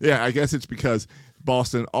 Yeah. Yeah, I guess it's because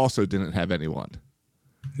Boston also didn't have anyone.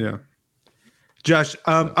 Yeah. Josh,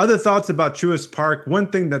 other thoughts about Truist Park? One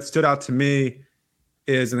thing that stood out to me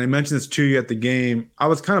is, and I mentioned this to you at the game, I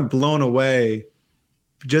was kind of blown away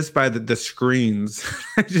just by the screens,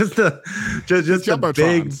 just the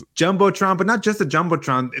big jumbotron, but not just the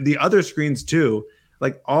jumbotron, the other screens too.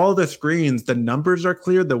 Like all the screens, the numbers are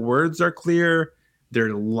clear, the words are clear.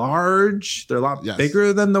 They're large. They're a lot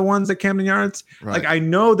bigger than the ones at Camden Yards. Right. Like I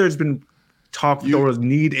know there's been talk there was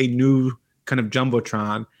need a new kind of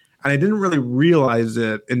jumbotron, and I didn't really realize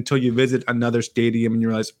it until you visit another stadium and you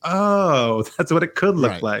realize, oh, that's what it could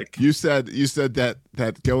look like. You said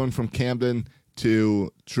that going from Camden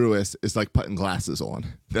to Truist is like putting glasses on.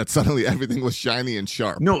 That suddenly everything was shiny and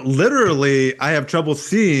sharp. No, literally, I have trouble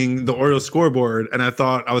seeing the Orioles scoreboard, and I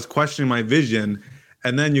thought I was questioning my vision.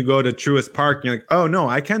 And then you go to Truist Park, and you're like, oh no,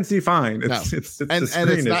 I can see fine. It's the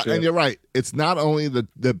screen issue. And you're right. It's not only the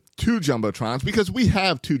 2 jumbotrons, because we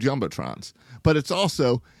have 2 jumbotrons, but it's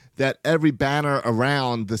also that every banner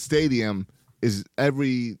around the stadium is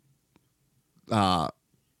every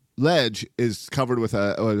ledge is covered with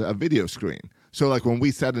a video screen. So like when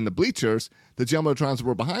we sat in the bleachers, the jumbotrons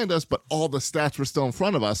were behind us, but all the stats were still in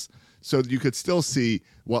front of us, so you could still see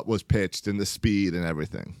what was pitched and the speed and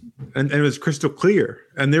everything. And it was crystal clear.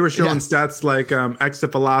 And they were showing stats like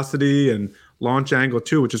exit velocity and launch angle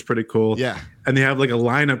too, which is pretty cool. Yeah. And they have like a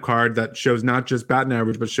lineup card that shows not just batting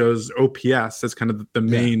average, but shows OPS. That's kind of the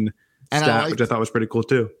main stat, which I thought was pretty cool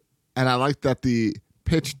too. And I like that the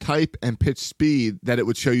pitch type and pitch speed, that it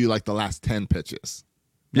would show you like the last 10 pitches.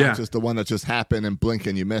 Not just the one that just happened and blink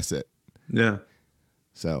and you miss it. Yeah.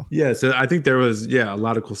 So I think there was a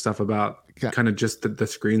lot of cool stuff about kind of just the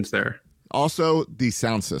screens there. Also, the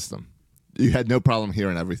sound system. You had no problem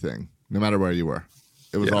hearing everything, no matter where you were.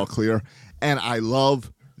 It was all clear. And I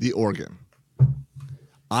love the organ.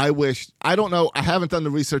 I don't know, I haven't done the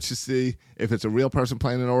research to see if it's a real person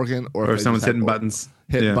playing an organ or if someone's hitting buttons.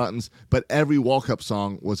 But every walk-up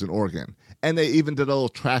song was an organ. And they even did a little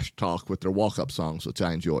trash talk with their walk-up songs, which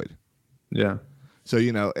I enjoyed. Yeah. So,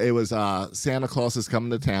 it was Santa Claus is coming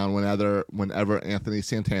to town whenever Anthony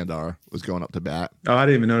Santander was going up to bat. Oh, I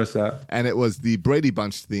didn't even notice that. And it was the Brady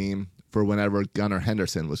Bunch theme for whenever Gunnar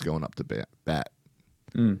Henderson was going up to bat.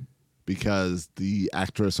 Because the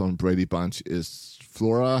actress on Brady Bunch is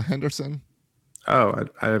Flora Henderson. Oh,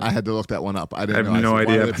 I had to look that one up. I didn't have know. no I said,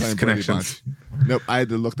 idea why are they about playing these Brady connections. Bunch? Nope, I had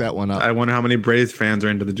to look that one up. I wonder how many Braves fans are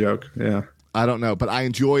into the joke. Yeah. I don't know, but I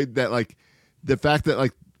enjoyed that, like the fact that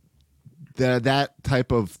like that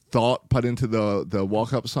type of thought put into the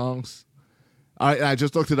walk up songs. I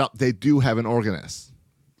just looked it up. They do have an organist.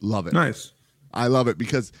 Love it. Nice. I love it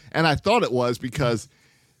and I thought it was because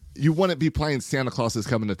you wouldn't be playing Santa Claus is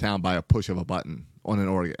Coming to Town by a push of a button on an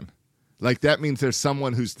organ. Like that means there's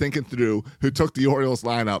someone who's thinking through, who took the Orioles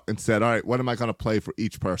lineup and said, all right, what am I going to play for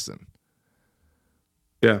each person?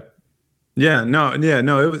 Yeah. No.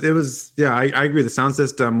 It was. Yeah, I agree. The sound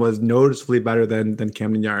system was noticeably better than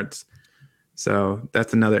Camden Yards. So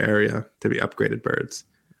that's another area to be upgraded, Birds.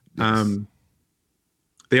 Yes.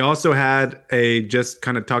 They also had just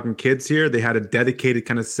kind of talking kids here. They had a dedicated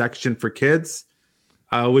kind of section for kids,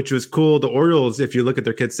 which was cool. The Orioles, if you look at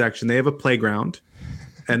their kids section, they have a playground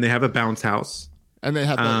and they have a bounce house. And they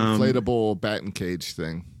have the inflatable batting cage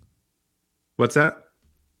thing. What's that?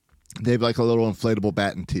 They have like a little inflatable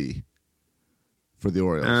batting tee for the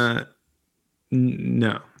Orioles.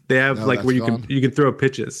 No, they have No, like where that's gone? you can throw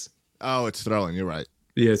pitches. Oh, it's throwing. You're right.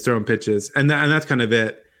 Yeah, it's throwing pitches, and that's kind of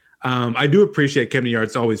it. I do appreciate Camden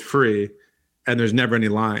Yards always free, and there's never any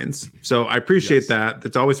lines. So I appreciate that.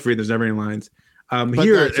 It's always free. There's never any lines. But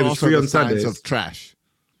Here that's it was also free the on signs Sundays. of trash.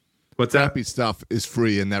 What's that? Crappy stuff is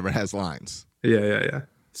free and never has lines. Yeah.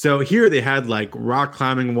 So here they had like rock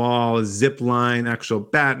climbing walls, zip line, actual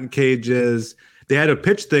batting cages. They had a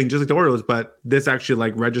pitch thing just like the Orioles, but this actually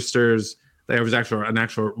like registers. There was an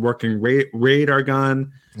actual working radar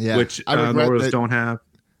gun, which the Orioles don't have.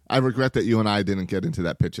 I regret that you and I didn't get into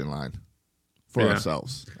that pitching line for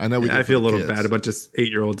ourselves. I know we. I feel a little bad about just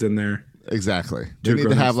 8-year-olds in there. Exactly. They need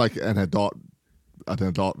to have like an adult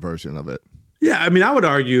version of it. Yeah, I mean, I would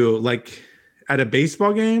argue like at a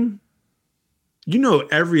baseball game,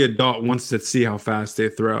 every adult wants to see how fast they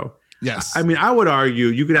throw. Yes. I mean, I would argue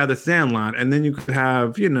you could have the sandlot, and then you could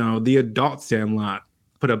have the adult sandlot.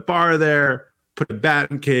 Put a bar there. Put a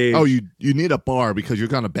batting cage. Oh, you need a bar because you're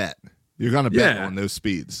gonna bet. You're gonna bet on those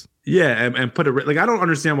speeds. Yeah, and put I don't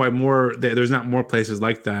understand why there's not more places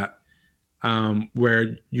like that,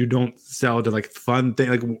 where you don't sell to like fun thing.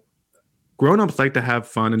 Like grown-ups like to have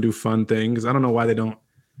fun and do fun things. I don't know why they don't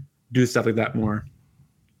do stuff like that more.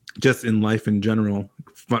 Just in life in general,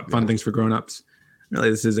 fun things for grown-ups. Really,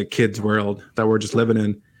 this is a kid's world that we're just living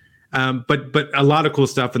in. But a lot of cool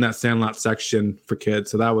stuff in that Sandlot section for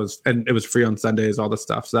kids. So that was, and it was free on Sundays, all the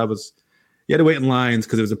stuff. So that was, you had to wait in lines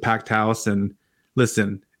because it was a packed house. And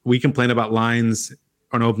listen, we complain about lines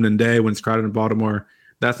on opening day when it's crowded in Baltimore.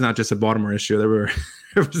 That's not just a Baltimore issue.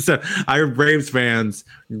 I heard Braves fans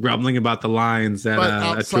grumbling about the lines at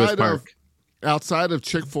Truist Park. Outside of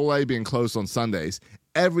Chick-fil-A being closed on Sundays,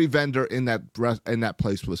 every vendor in that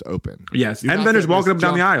place was open. Yes, and vendors walking up and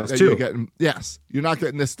down the aisles too. You're not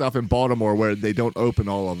getting this stuff in Baltimore where they don't open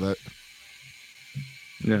all of it.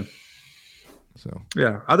 Yeah. So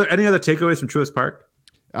yeah. Any other takeaways from Truist Park?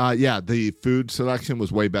 The food selection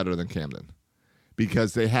was way better than Camden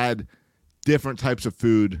because they had different types of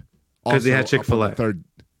food. Because they had Chick-fil-A.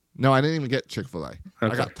 No, I didn't even get Chick-fil-A. Okay. I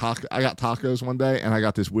got tacos one day, and I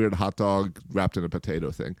got this weird hot dog wrapped in a potato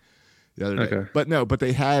thing the other day. Okay. But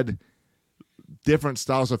they had different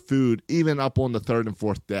styles of food even up on the third and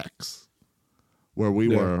fourth decks where we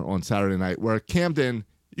were on Saturday night. Where Camden,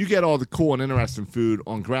 you get all the cool and interesting food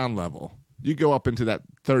on ground level. You go up into that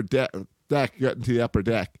third deck, get into the upper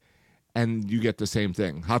deck, and you get the same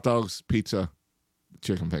thing: hot dogs, pizza,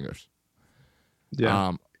 chicken fingers.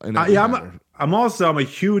 Yeah. I'm a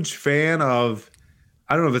huge fan of,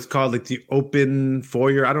 I don't know if it's called like the open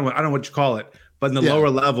foyer. I don't know what you call it, but in the lower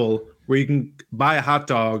level where you can buy a hot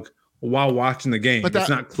dog while watching the game. But it's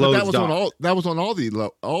not closed off. That was on all the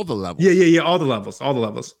levels. Yeah. All the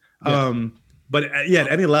levels. Yeah. But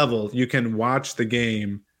at any level you can watch the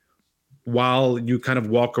game while you kind of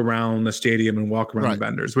walk around the stadium and walk around the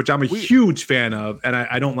vendors, which I'm a huge fan of. And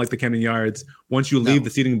I don't like the Camden Yards. Once you leave the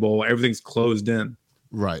seating bowl, everything's closed in.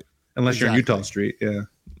 Right. Unless you're on Utah Street. Yeah.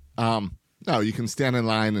 No, you can stand in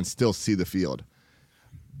line and still see the field.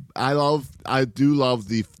 I do love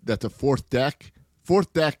that the fourth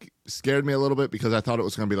deck scared me a little bit because I thought it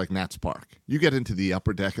was going to be like Nats Park. You get into the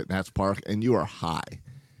upper deck at Nats Park and you are high.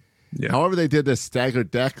 Yeah. However, they did the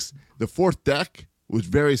staggered decks. The fourth deck was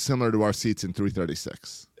very similar to our seats in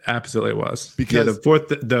 336. Absolutely was. Because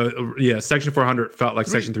section 400 felt like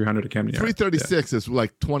section 300 at Camden Yards. 336 is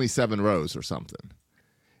like 27 rows or something.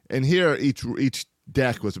 And here each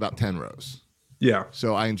deck was about 10 rows. Yeah.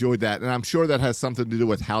 So I enjoyed that. And I'm sure that has something to do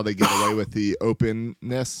with how they get away with the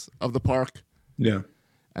openness of the park. Yeah.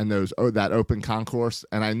 And that open concourse.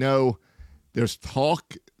 And I know There's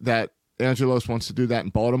talk that Angelos wants to do that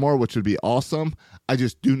in Baltimore, which would be awesome. I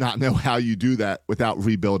just do not know how you do that without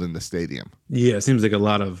rebuilding the stadium. Yeah, it seems like a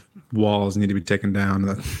lot of walls need to be taken down.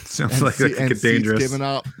 That sounds like that could get dangerous. Given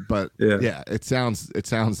up, but yeah, it sounds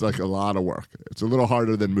like a lot of work. It's a little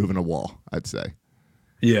harder than moving a wall, I'd say.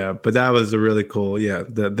 Yeah, but that was a really cool. Yeah,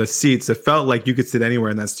 the seats. It felt like you could sit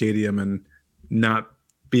anywhere in that stadium and not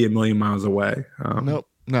be a million miles away. Nope.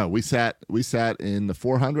 No, we sat in the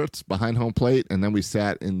 400s behind home plate, and then we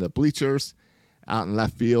sat in the bleachers out in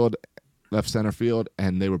left center field,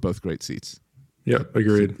 and they were both great seats. Yep,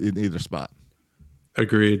 agreed. In either spot.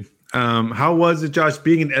 Agreed. How was it, Josh,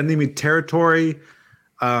 being in enemy territory?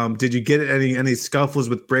 Did you get any scuffles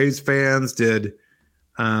with Braves fans? Did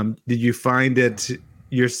you find it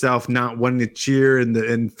yourself not wanting to cheer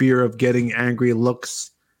in fear of getting angry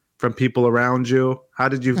looks from people around you? How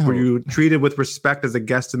did you were you treated with respect as a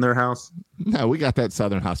guest in their house? No, we got that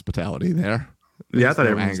Southern hospitality there. Yeah, I thought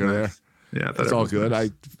everyone was anger nice. there. Yeah, I thought it's all good. Nice.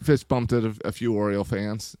 I fist bumped at a few Oriole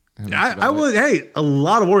fans. I was. Hey, a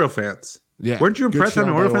lot of Oriole fans. Yeah, weren't you impressed how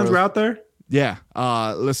many Oriole fans were out there? Yeah,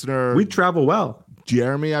 listener. We travel well.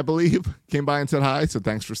 Jeremy, I believe, came by and said hi. So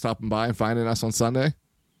thanks for stopping by and finding us on Sunday.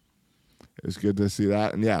 It was good to see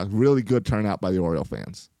that, and yeah, really good turnout by the Oriole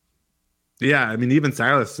fans. Yeah, I mean, even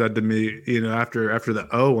Silas said to me, after the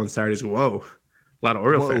O on Saturday, he's, whoa, a lot of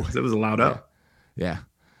Oriole fans. It was a loud O. Yeah.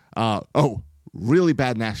 Really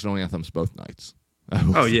bad national anthems both nights.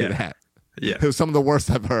 Oh yeah, that. Yeah. It was some of the worst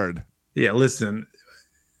I've heard. Yeah, listen,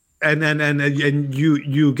 and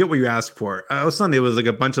you get what you ask for. Sunday was like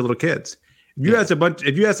a bunch of little kids.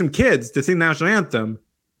 If you ask some kids to sing the national anthem,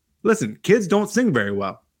 listen, kids don't sing very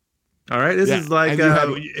well. All right, this is like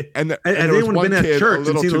has anyone been at church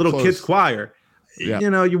and seen the little kids choir? Yeah.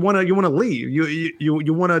 You want to leave.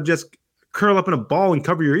 You want to just curl up in a ball and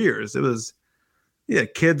cover your ears. It was,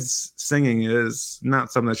 kids singing is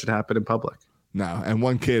not something that should happen in public. No, and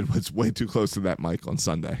one kid was way too close to that mic on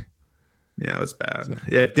Sunday. Yeah, it was bad. So.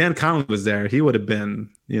 Yeah, if Dan Connolly was there, he would have been.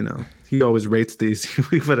 He always rates these.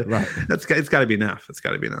 Right. It's got to be enough. It's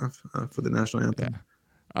got to be enough for the national anthem.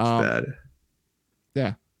 Yeah. It's bad.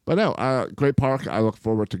 Yeah. But no, great park. I look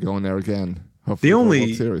forward to going there again.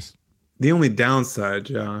 Hopefully, the only downside,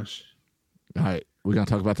 Josh. All right, we're gonna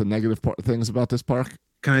talk about the negative things about this park.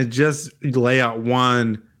 Can I just lay out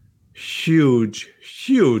one huge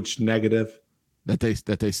negative? That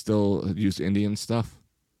they still use Indian stuff.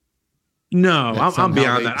 No, I'm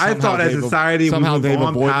beyond that. I thought as a society somehow they've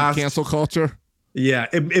avoided past cancel culture. Yeah,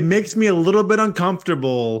 it makes me a little bit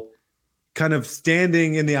uncomfortable. Kind of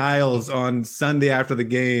standing in the aisles on Sunday after the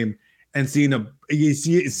game and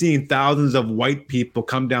seeing thousands of white people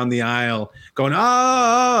come down the aisle going,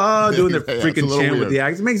 doing their freaking chant with the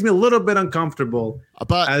acts. It makes me a little bit uncomfortable.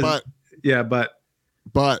 But I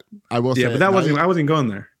will say, but I wasn't going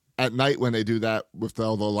there. At night when they do that with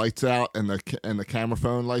all the lights out and the camera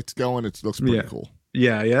phone lights going, it looks pretty cool.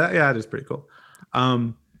 Yeah, it is pretty cool.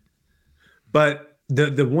 But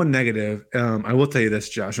the one negative, I will tell you this,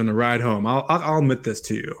 Josh, on the ride home, I'll admit this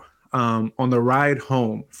to you. On the ride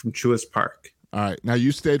home from Truist Park. All right. Now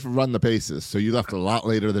you stayed for run the bases, so you left a lot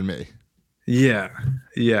later than me. Yeah.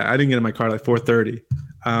 I didn't get in my car like 4:30.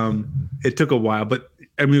 It took a while, but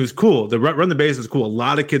I mean, it was cool. The run the bases was cool. A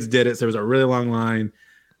lot of kids did it. So there was a really long line.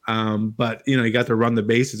 But you got to run the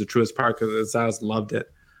bases at Truist Park because Silas loved it.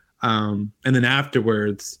 And then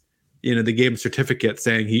afterwards, they gave him a certificate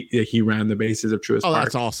saying he ran the bases of Truist Park. Oh,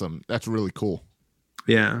 that's awesome. That's really cool.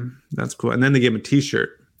 Yeah, that's cool. And then they gave him a T-shirt,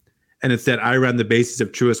 and it said, "I ran the bases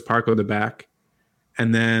of Truist Park" on the back.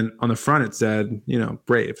 And then on the front, it said,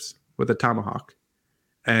 Braves with a tomahawk.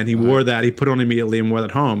 And he wore that. He put it on immediately and wore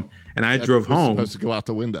that home. And I drove home. Supposed to go out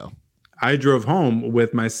the window. I drove home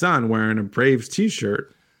with my son wearing a Braves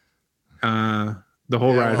T-shirt the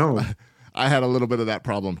whole ride home. I had a little bit of that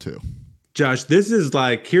problem too. Josh, this is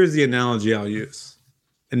like, here's the analogy I'll use.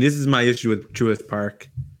 And this is my issue with Truist Park.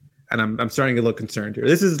 And I'm starting to get a little concerned here.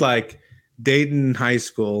 This is like dating high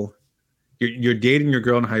school. You're dating your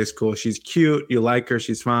girl in high school. She's cute. You like her.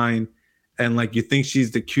 She's fine. And like, you think she's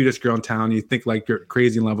the cutest girl in town. You think like you're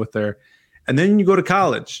crazy in love with her. And then you go to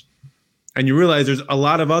college and you realize there's a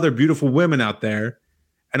lot of other beautiful women out there.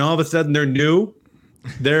 And all of a sudden they're new.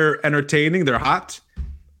 They're entertaining. They're hot.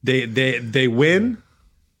 They win.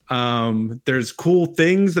 There's cool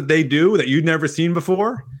things that they do that you've never seen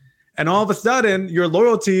before. And all of a sudden your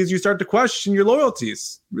loyalties, you start to question your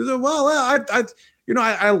loyalties. Well,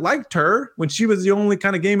 I liked her when she was the only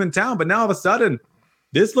kind of game in town, but now all of a sudden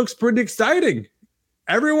this looks pretty exciting.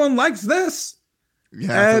 Everyone likes this.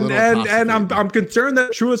 Yeah, and I'm concerned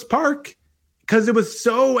that Truist Park, because it was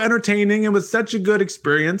so entertaining, it was such a good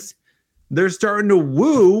experience, they're starting to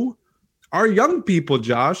woo our young people,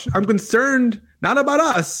 Josh. I'm concerned not about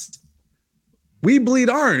us. We bleed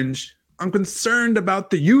orange. I'm concerned about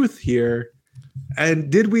the youth here. And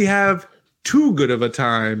did we have too good of a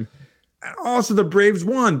time? And also, the Braves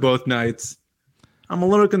won both nights. I'm a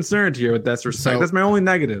little concerned here with that respect. That's my only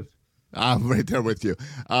negative. I'm right there with you.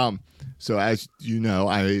 So as you know,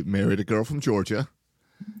 I married a girl from Georgia.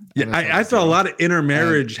 Yeah, I saw a lot of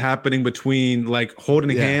intermarriage happening between like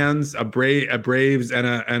holding hands, a Braves and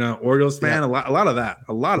an Orioles fan. Yeah. A lot of that.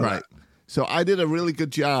 That. So I did a really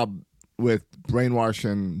good job with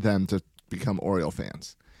brainwashing them to become Oriole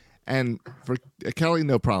fans. And for Kelly,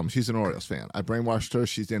 no problem. She's an Orioles fan. I brainwashed her.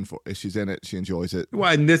 She's in it. She enjoys it.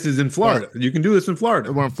 Well, and this is in Florida. You can do this in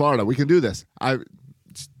Florida. We're in Florida. We can do this.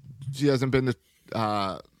 She hasn't been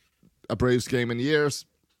to a Braves game in years.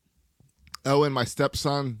 Owen, my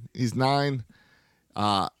stepson, he's 9.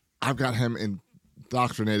 I've got him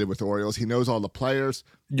indoctrinated with the Orioles. He knows all the players.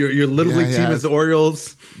 Your little league team is the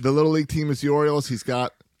Orioles. The little league team is the Orioles. He's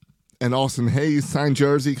got an Austin Hayes signed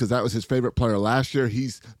jersey because that was his favorite player last year.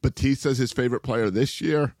 Batista's his favorite player this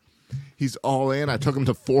year. He's all in. I took him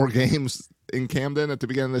to 4 games in Camden at the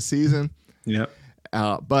beginning of the season. Yep.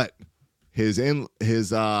 But his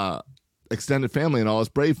extended family and all is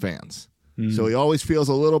Brave fans. So he always feels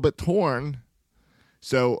a little bit torn.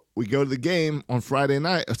 So we go to the game on Saturday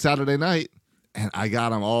night, and I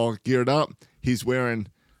got him all geared up. He's wearing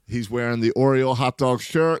the Oriole hot dog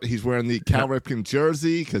shirt. He's wearing the Cal Ripken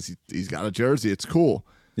jersey because he's got a jersey. It's cool.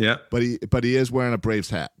 Yeah. But he is wearing a Braves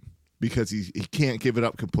hat because he can't give it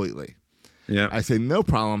up completely. Yeah. I say, no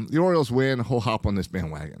problem. The Orioles win. He'll hop on this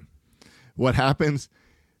bandwagon. What happens?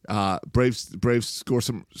 Braves score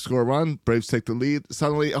a run. Braves take the lead.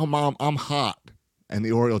 Suddenly, oh mom, I'm hot, and the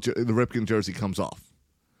Ripken jersey comes off.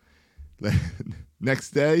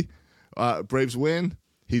 Next day, Braves win.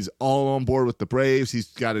 He's all on board with the Braves. He's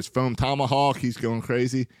got his foam tomahawk. He's going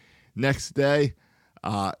crazy. Next day,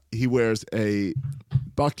 he wears a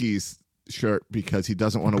Buc-ee's shirt because he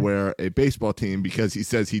doesn't want to wear a baseball team because he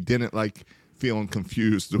says he didn't like feeling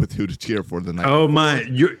confused with who to cheer for the night. Oh my!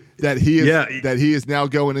 That he is now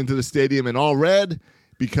going into the stadium in all red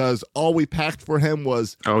because all we packed for him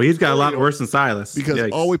was he's got a lot worse than Silas because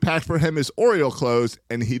Yikes. All we packed for him is Oriole clothes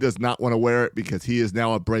and he does not want to wear it because he is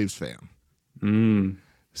now a Braves fan.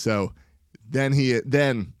 So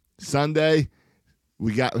then Sunday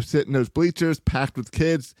we got sitting in those bleachers packed with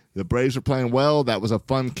kids. The Braves are playing well. That was a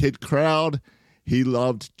fun kid crowd. He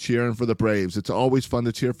loved cheering for the Braves. It's always fun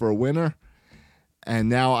to cheer for a winner. And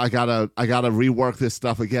now I gotta rework this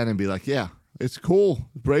stuff again and be like, yeah, it's cool.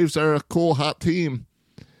 The Braves are a cool, hot team,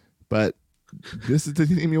 but this is the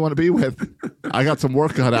team you want to be with. I got some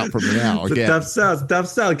work cut out for me now. It's a tough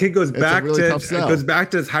sell. The kid goes back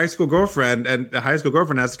to his high school girlfriend, and the high school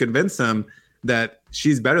girlfriend has to convince him that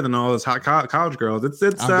she's better than all those hot college girls. It's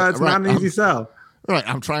not an easy sell. Right.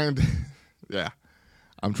 I'm trying to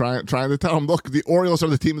tell him, look, the Orioles are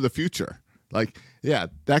the team of the future. Like, yeah,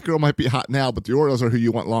 that girl might be hot now, but the Orioles are who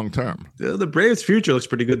you want long term. The Braves' future looks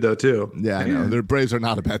pretty good, though, too. Yeah, I know. The Braves are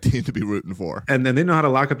not a bad team to be rooting for. And then they know how to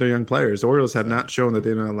lock up their young players. The Orioles have not shown that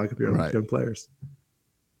they know how to lock up young players.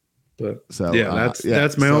 But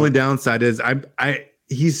that's my only downside is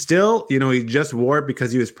he's still, he just wore it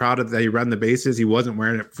because he was proud of that he ran the bases. He wasn't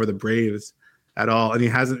wearing it for the Braves at all, and he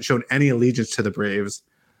hasn't shown any allegiance to the Braves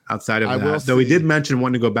outside of that. Though he did mention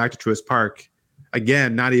wanting to go back to Truist Park.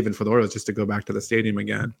 Again, not even for the Orioles, just to go back to the stadium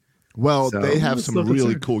again. Well, they have some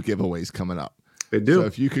really cool giveaways coming up. They do. So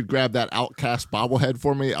if you could grab that Outcast bobblehead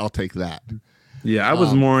for me, I'll take that. Yeah, I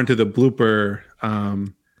was more into the blooper,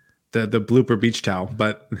 the blooper beach towel,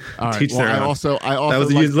 but teach their own. That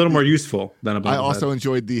was a little more useful than a bobblehead. I also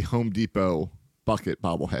enjoyed the Home Depot bucket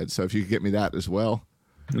bobblehead. So if you could get me that as well,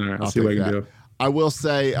 all right, I'll see what I can do. I will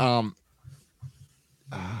say,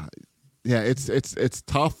 it's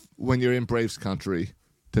tough when you're in Braves country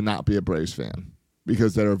to not be a Braves fan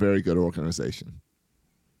because they're a very good organization.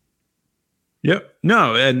 Yep.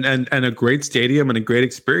 No, and a great stadium and a great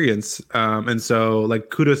experience. And so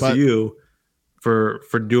kudos to you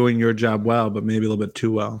for doing your job well, but maybe a little bit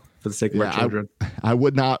too well for the sake of our children. I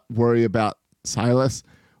would not worry about Silas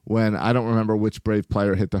when I don't remember which Brave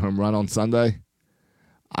player hit the home run on Sunday.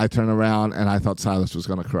 I turned around and I thought Silas was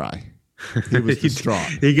going to cry. He was distraught.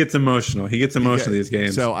 He gets emotional. These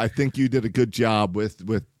games. So I think you did a good job with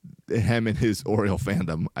him and his Oriole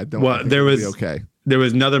fandom. There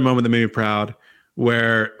was another moment that made me proud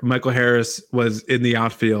where Michael Harris was in the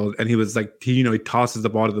outfield and he was he tosses the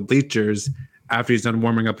ball to the bleachers after he's done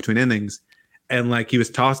warming up between innings, and he was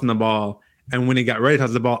tossing the ball, and when he got ready to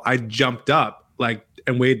toss the ball, I jumped up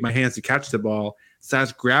and waved my hands to catch the ball.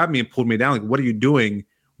 Sass grabbed me and pulled me down. Like, what are you doing?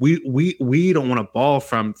 We don't want a ball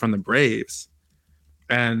from the Braves.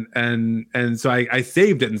 And so I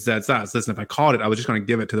saved it and said, Sass, listen, if I called it, I was just going to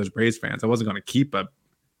give it to those Braves fans. I wasn't going to keep a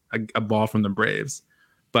ball from the Braves.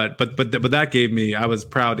 But that gave me, I was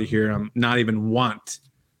proud to hear him not even want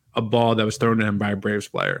a ball that was thrown at him by a Braves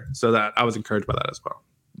player. So that I was encouraged by that as well.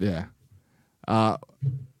 Yeah.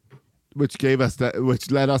 Which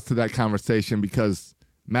led us to that conversation because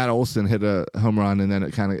Matt Olson hit a home run and then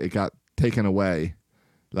it got taken away.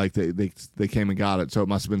 Like they came and got it. So it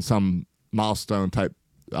must have been some milestone type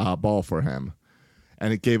ball for him.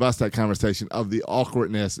 And it gave us that conversation of the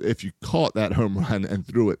awkwardness if you caught that home run and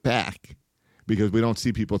threw it back, because we don't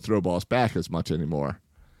see people throw balls back as much anymore.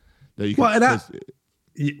 We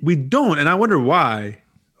don't, and I wonder why.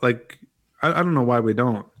 Like, I don't know why we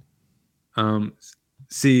don't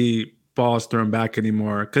see balls thrown back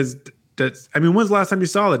anymore. Because when's the last time you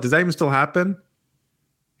saw that? Does that even still happen?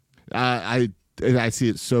 I see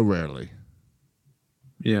it so rarely.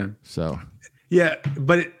 Yeah. So. Yeah,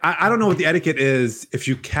 but I don't know what the etiquette is if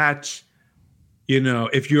you catch,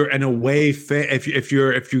 if you're an away fan, if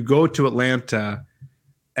you go to Atlanta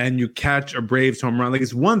and you catch a Braves home run. Like,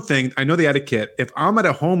 it's one thing. I know the etiquette. If I'm at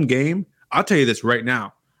a home game, I'll tell you this right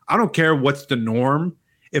now. I don't care what's the norm.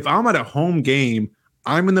 If I'm at a home game,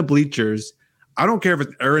 I'm in the bleachers. I don't care if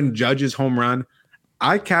it's Aaron Judge's home run.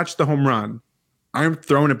 I catch the home run. I'm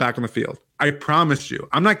throwing it back on the field. I promise you.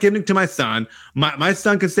 I'm not giving it to my son. My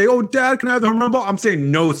son can say, "Oh, Dad, can I have the home run ball?" I'm saying,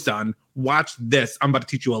 "No, son. Watch this. I'm about to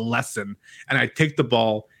teach you a lesson." And I take the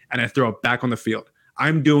ball and I throw it back on the field.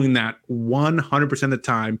 I'm doing that 100% of the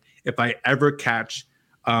time. If I ever catch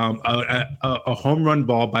a home run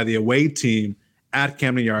ball by the away team at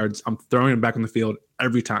Camden Yards, I'm throwing it back on the field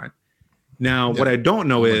every time. Now, what I don't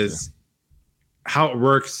know is how it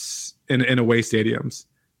works in away stadiums.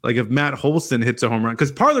 Like, if Matt Olson hits a home run,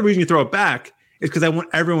 because part of the reason you throw it back is because I want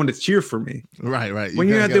everyone to cheer for me. Right. When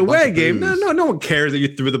you're at the away game, no one cares that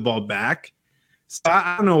you threw the ball back. So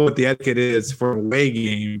I don't know what the etiquette is for an away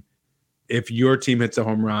game. If your team hits a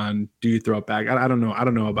home run, do you throw it back? I don't know. I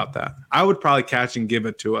don't know about that. I would probably catch and give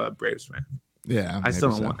it to a Braves fan. Yeah, I still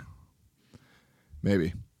don't want it.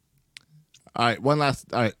 Maybe. All right, one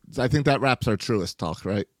last. All right, I think that wraps our Truist talk,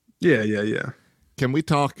 right? Yeah. Can we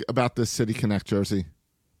talk about this City Connect jersey?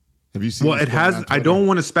 Have you seen? Well, it has. I don't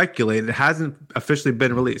want to speculate. It hasn't officially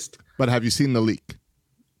been released. But have you seen the leak?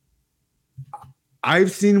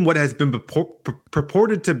 I've seen what has been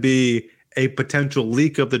purported to be a potential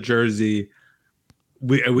leak of the jersey.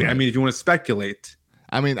 Right. I mean, if you want to speculate.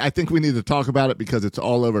 I mean, I think we need to talk about it because it's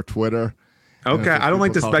all over Twitter. Okay, I don't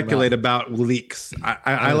like to speculate about leaks.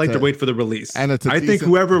 I like to wait for the release. And I think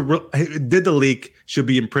whoever did the leak should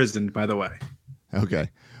be imprisoned, by the way. Okay.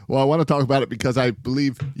 Well, I want to talk about it because I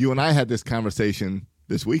believe you and I had this conversation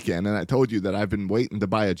this weekend, and I told you that I've been waiting to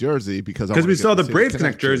buy a jersey because we saw the Braves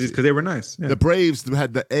Connect jerseys because they were nice. Yeah. The Braves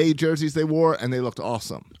had the A jerseys they wore, and they looked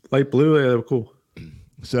awesome. Light blue, yeah, they were cool.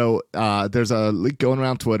 So there's a leak going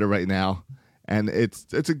around Twitter right now, and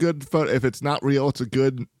it's a good photo. If it's not real, it's a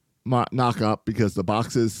good knock up because the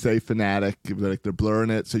boxes say Fanatic, like they're blurring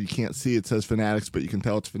it so you can't see it says Fanatics, but you can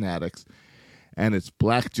tell it's Fanatics, and it's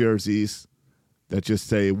black jerseys that just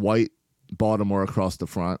say white Baltimore across the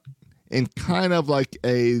front in kind of like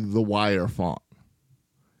The Wire font.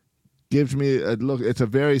 Gives me a look. It's a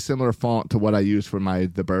very similar font to what I use for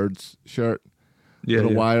the Birds shirt. The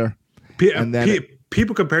Wire. And then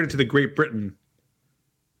people compared it to the Great Britain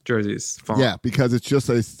jerseys font. Yeah, because it's just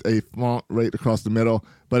a font right across the middle,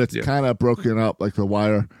 but it's kind of broken up like The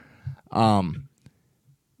Wire.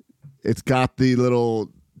 It's got the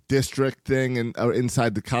little district thing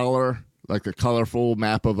inside the collar, like a colorful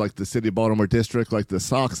map of like the city of Baltimore district, like the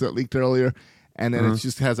socks that leaked earlier. And then it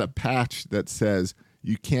just has a patch that says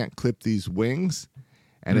you can't clip these wings.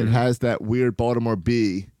 And it has that weird Baltimore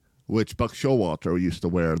bee, which Buck Showalter used to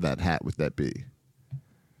wear that hat with that bee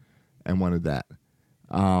and wanted that.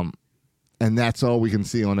 And that's all we can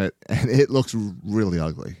see on it. And it looks really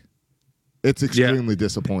ugly. It's extremely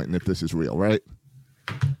disappointing if this is real, right?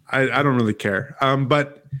 I don't really care.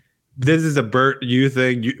 But this is a Bert you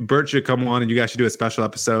thing. Bert should come on and you guys should do a special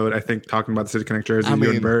episode, I think, talking about the City Connect jersey.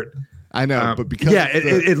 You and Bert. I know, but because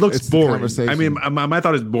it looks boring. I mean, my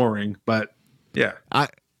thought is boring, but yeah.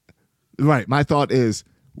 My thought is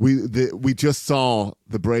we just saw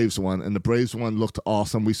the Braves one, and the Braves one looked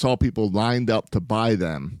awesome. We saw people lined up to buy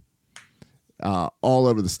them all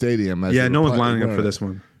over the stadium. No one's lining up for this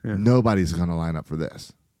one. Yeah. Nobody's going to line up for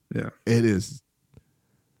this. Yeah, it is.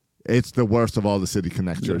 It's the worst of all the City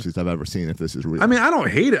Connect jerseys I've ever seen. If this is real, I mean, I don't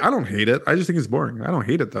hate it. I just think it's boring. I don't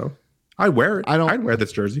hate it though. I wear it. I'd wear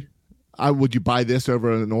this jersey. Would you buy this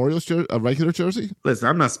over an Orioles a regular jersey? Listen,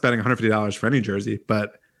 I'm not spending $150 for any jersey,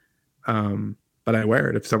 but I wear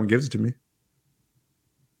it if someone gives it to me.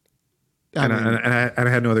 I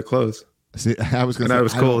had no other clothes. See, I was going to say, I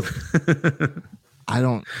was cold. I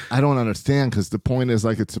don't understand, because the point is,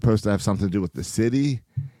 like, it's supposed to have something to do with the city,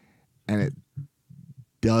 and it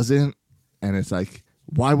doesn't. And it's like,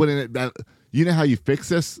 why wouldn't it? You know how you fix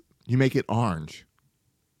this? You make it orange.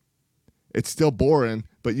 It's still boring,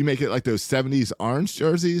 but you make it like those 70s orange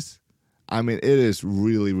jerseys. I mean, it is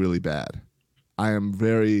really, really bad. I am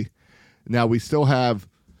very. Now we still have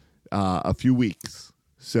a few weeks,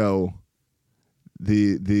 so.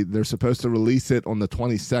 They're supposed to release it on the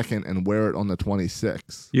 22nd and wear it on the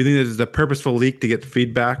 26th. You think this is a purposeful leak to get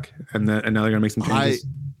feedback, and now they're gonna make some changes?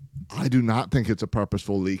 I do not think it's a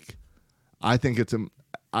purposeful leak. I think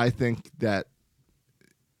that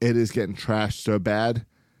it is getting trashed so bad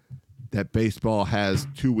that baseball has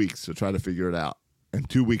 2 weeks to try to figure it out, and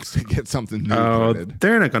 2 weeks to get something new printed.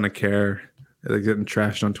 They're not gonna care. They're getting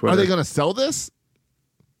trashed on Twitter. Are they gonna sell this?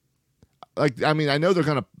 Like, I mean, I know they're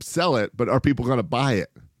going to sell it, but are people going to buy it?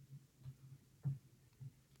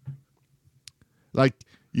 Like,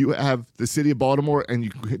 you have the city of Baltimore, and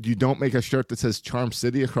you don't make a shirt that says Charm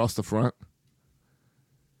City across the front?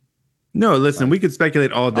 No, listen, we could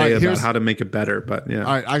speculate all day about how to make it better, but yeah.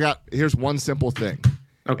 All right, here's one simple thing.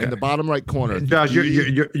 Okay. In the bottom right corner. Josh,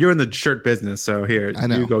 you're in the shirt business, so here, I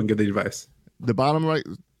know. You go and give the advice. The bottom right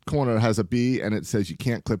corner has a B, and it says, "You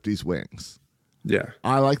can't clip these wings." Yeah,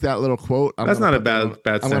 I like that little quote. That's not a bad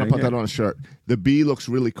I'm going to put that on a shirt. The B looks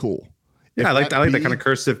really cool. Yeah, I like that kind of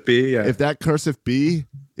cursive B. Yeah. If that cursive B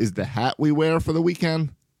is the hat we wear for the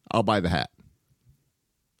weekend, I'll buy the hat.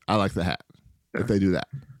 I like the hat. If they do that.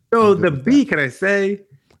 So the B, can I say?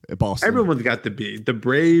 Boston. Everyone's got the B. The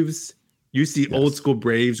Braves, you see old school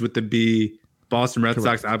Braves with the B. Boston Red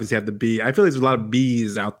Sox obviously have the B. I feel like there's a lot of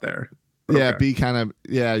B's out there. Yeah, B kind of.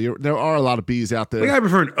 Yeah, there are a lot of B's out there. Like, I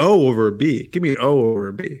prefer an O over a B. Give me an O over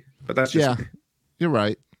a B. But that's just me. You're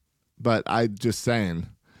right. But I'm just saying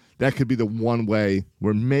that could be the one way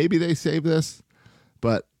where maybe they save this.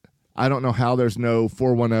 But I don't know how there's no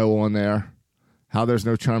 410 on there, how there's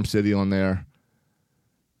no Charm City on there.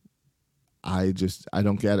 I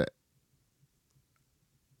don't get it.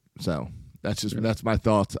 So that's my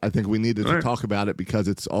thoughts. I think we needed to talk about it because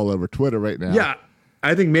it's all over Twitter right now. Yeah.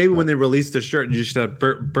 I think maybe when they release the shirt, you should have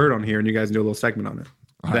Bert on here, and you guys do a little segment on it.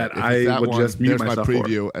 I would just mute myself. There's my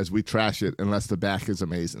preview as we trash it, unless the back is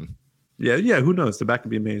amazing. Yeah. Who knows? The back could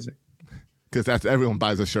be amazing. Because everyone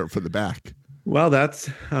buys a shirt for the back. Well, that's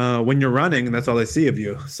when you're running, and that's all they see of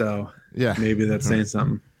you. So yeah, maybe that's saying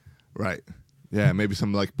something. Right. Yeah. Maybe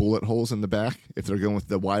some like bullet holes in the back if they're going with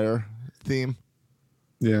the wire theme.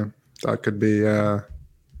 Yeah, that could be.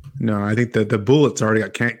 No, I think the Bullets already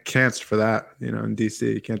got canceled for that. In DC,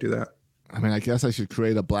 you can't do that. I mean, I guess I should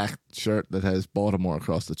create a black shirt that has Baltimore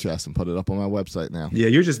across the chest and put it up on my website now. Yeah,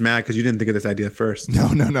 you're just mad because you didn't think of this idea first.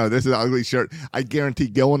 No. This is an ugly shirt. I guarantee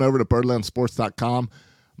going over to birdlandsports.com,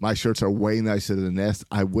 my shirts are way nicer than this.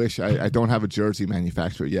 I wish I don't have a jersey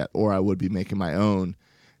manufacturer yet, or I would be making my own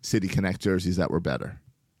City Connect jerseys that were better.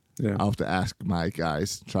 Yeah, I'll have to ask my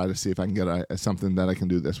guys, try to see if I can get something that I can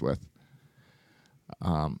do this with.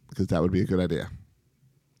 Because that would be a good idea.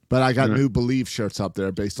 But I got new Believe shirts up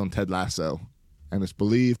there based on Ted Lasso. And it's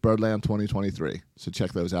Believe Birdland 2023. So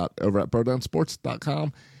check those out over at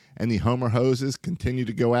birdlandsports.com. And the Homer hoses continue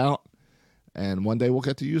to go out. And one day we'll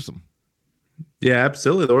get to use them. Yeah,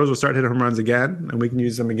 absolutely. The Orioles will start hitting home runs again, and we can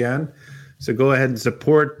use them again. So go ahead and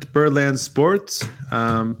support Birdland Sports.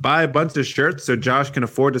 Buy a bunch of shirts so Josh can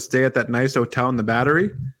afford to stay at that nice hotel in the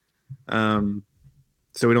Battery.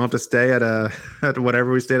 So we don't have to stay at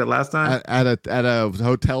whatever we stayed at last time. At a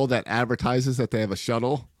hotel that advertises that they have a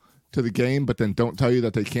shuttle to the game, but then don't tell you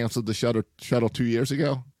that they canceled the shuttle 2 years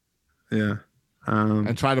ago. Yeah.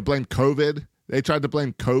 And try to blame COVID. They tried to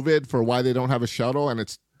blame COVID for why they don't have a shuttle, and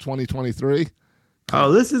it's 2023.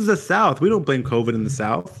 Oh, this is the South. We don't blame COVID in the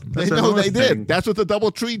South. They did. That's what the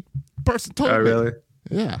DoubleTree person told me. Oh, really?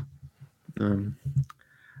 Yeah. All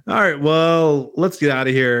right. Well, let's get out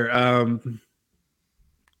of here.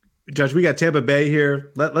 Josh, we got Tampa Bay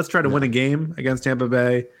here. Let's try to win a game against Tampa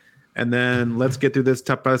Bay, and then let's get through this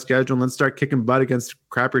tough schedule and let's start kicking butt against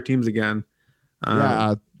crappier teams again.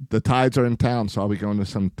 The Tides are in town, so I'll be going to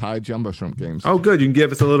some Tide Jumbo Shrimp games. Oh, good. You can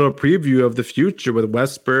give us a little preview of the future with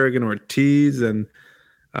Westberg and Ortiz and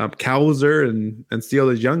Cowser and see all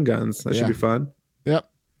those young guns. That should be fun. Yep.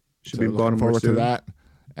 Should be Baltimore forward to that.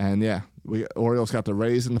 And Orioles got the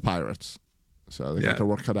Rays and the Pirates, so they got their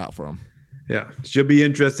work cut out for them. Yeah, should be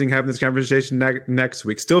interesting having this conversation next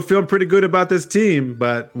week. Still feeling pretty good about this team,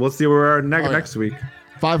 but we'll see where we are next week.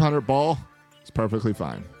 500 ball is perfectly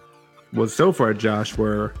fine. Well, so far, Josh,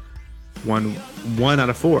 we're one out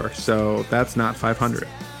of 4, so that's not 500.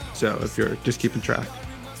 So if you're just keeping track.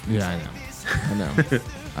 Yeah, I know.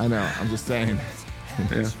 I know. I'm just saying.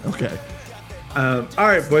 Yeah. Okay. All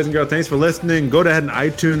right, boys and girls, thanks for listening. Go ahead and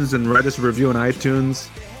iTunes and write us a review on iTunes.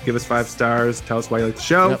 Give us 5 stars. Tell us why you like the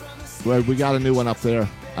show. Yep. Well, we got a new one up there.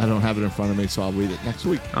 I don't have it in front of me, so I'll read it next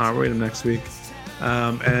week. I'll read them next week.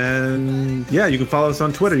 And yeah, you can follow us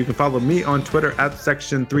on Twitter. You can follow me on Twitter at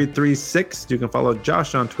Section336. You can follow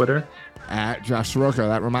Josh on Twitter at Josh Soroka.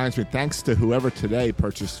 That reminds me, thanks to whoever today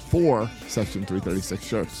purchased 4 Section 336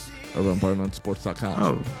 shirts over on BurnOnSports.com.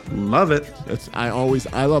 Oh, love it. I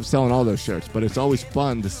love selling all those shirts, but it's always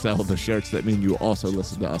fun to sell the shirts that mean you also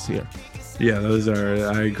listen to us here. Yeah,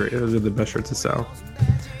 I agree. Those are the best shirts to sell.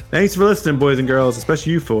 Thanks for listening, boys and girls,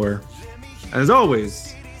 especially you 4. And as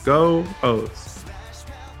always, go O's.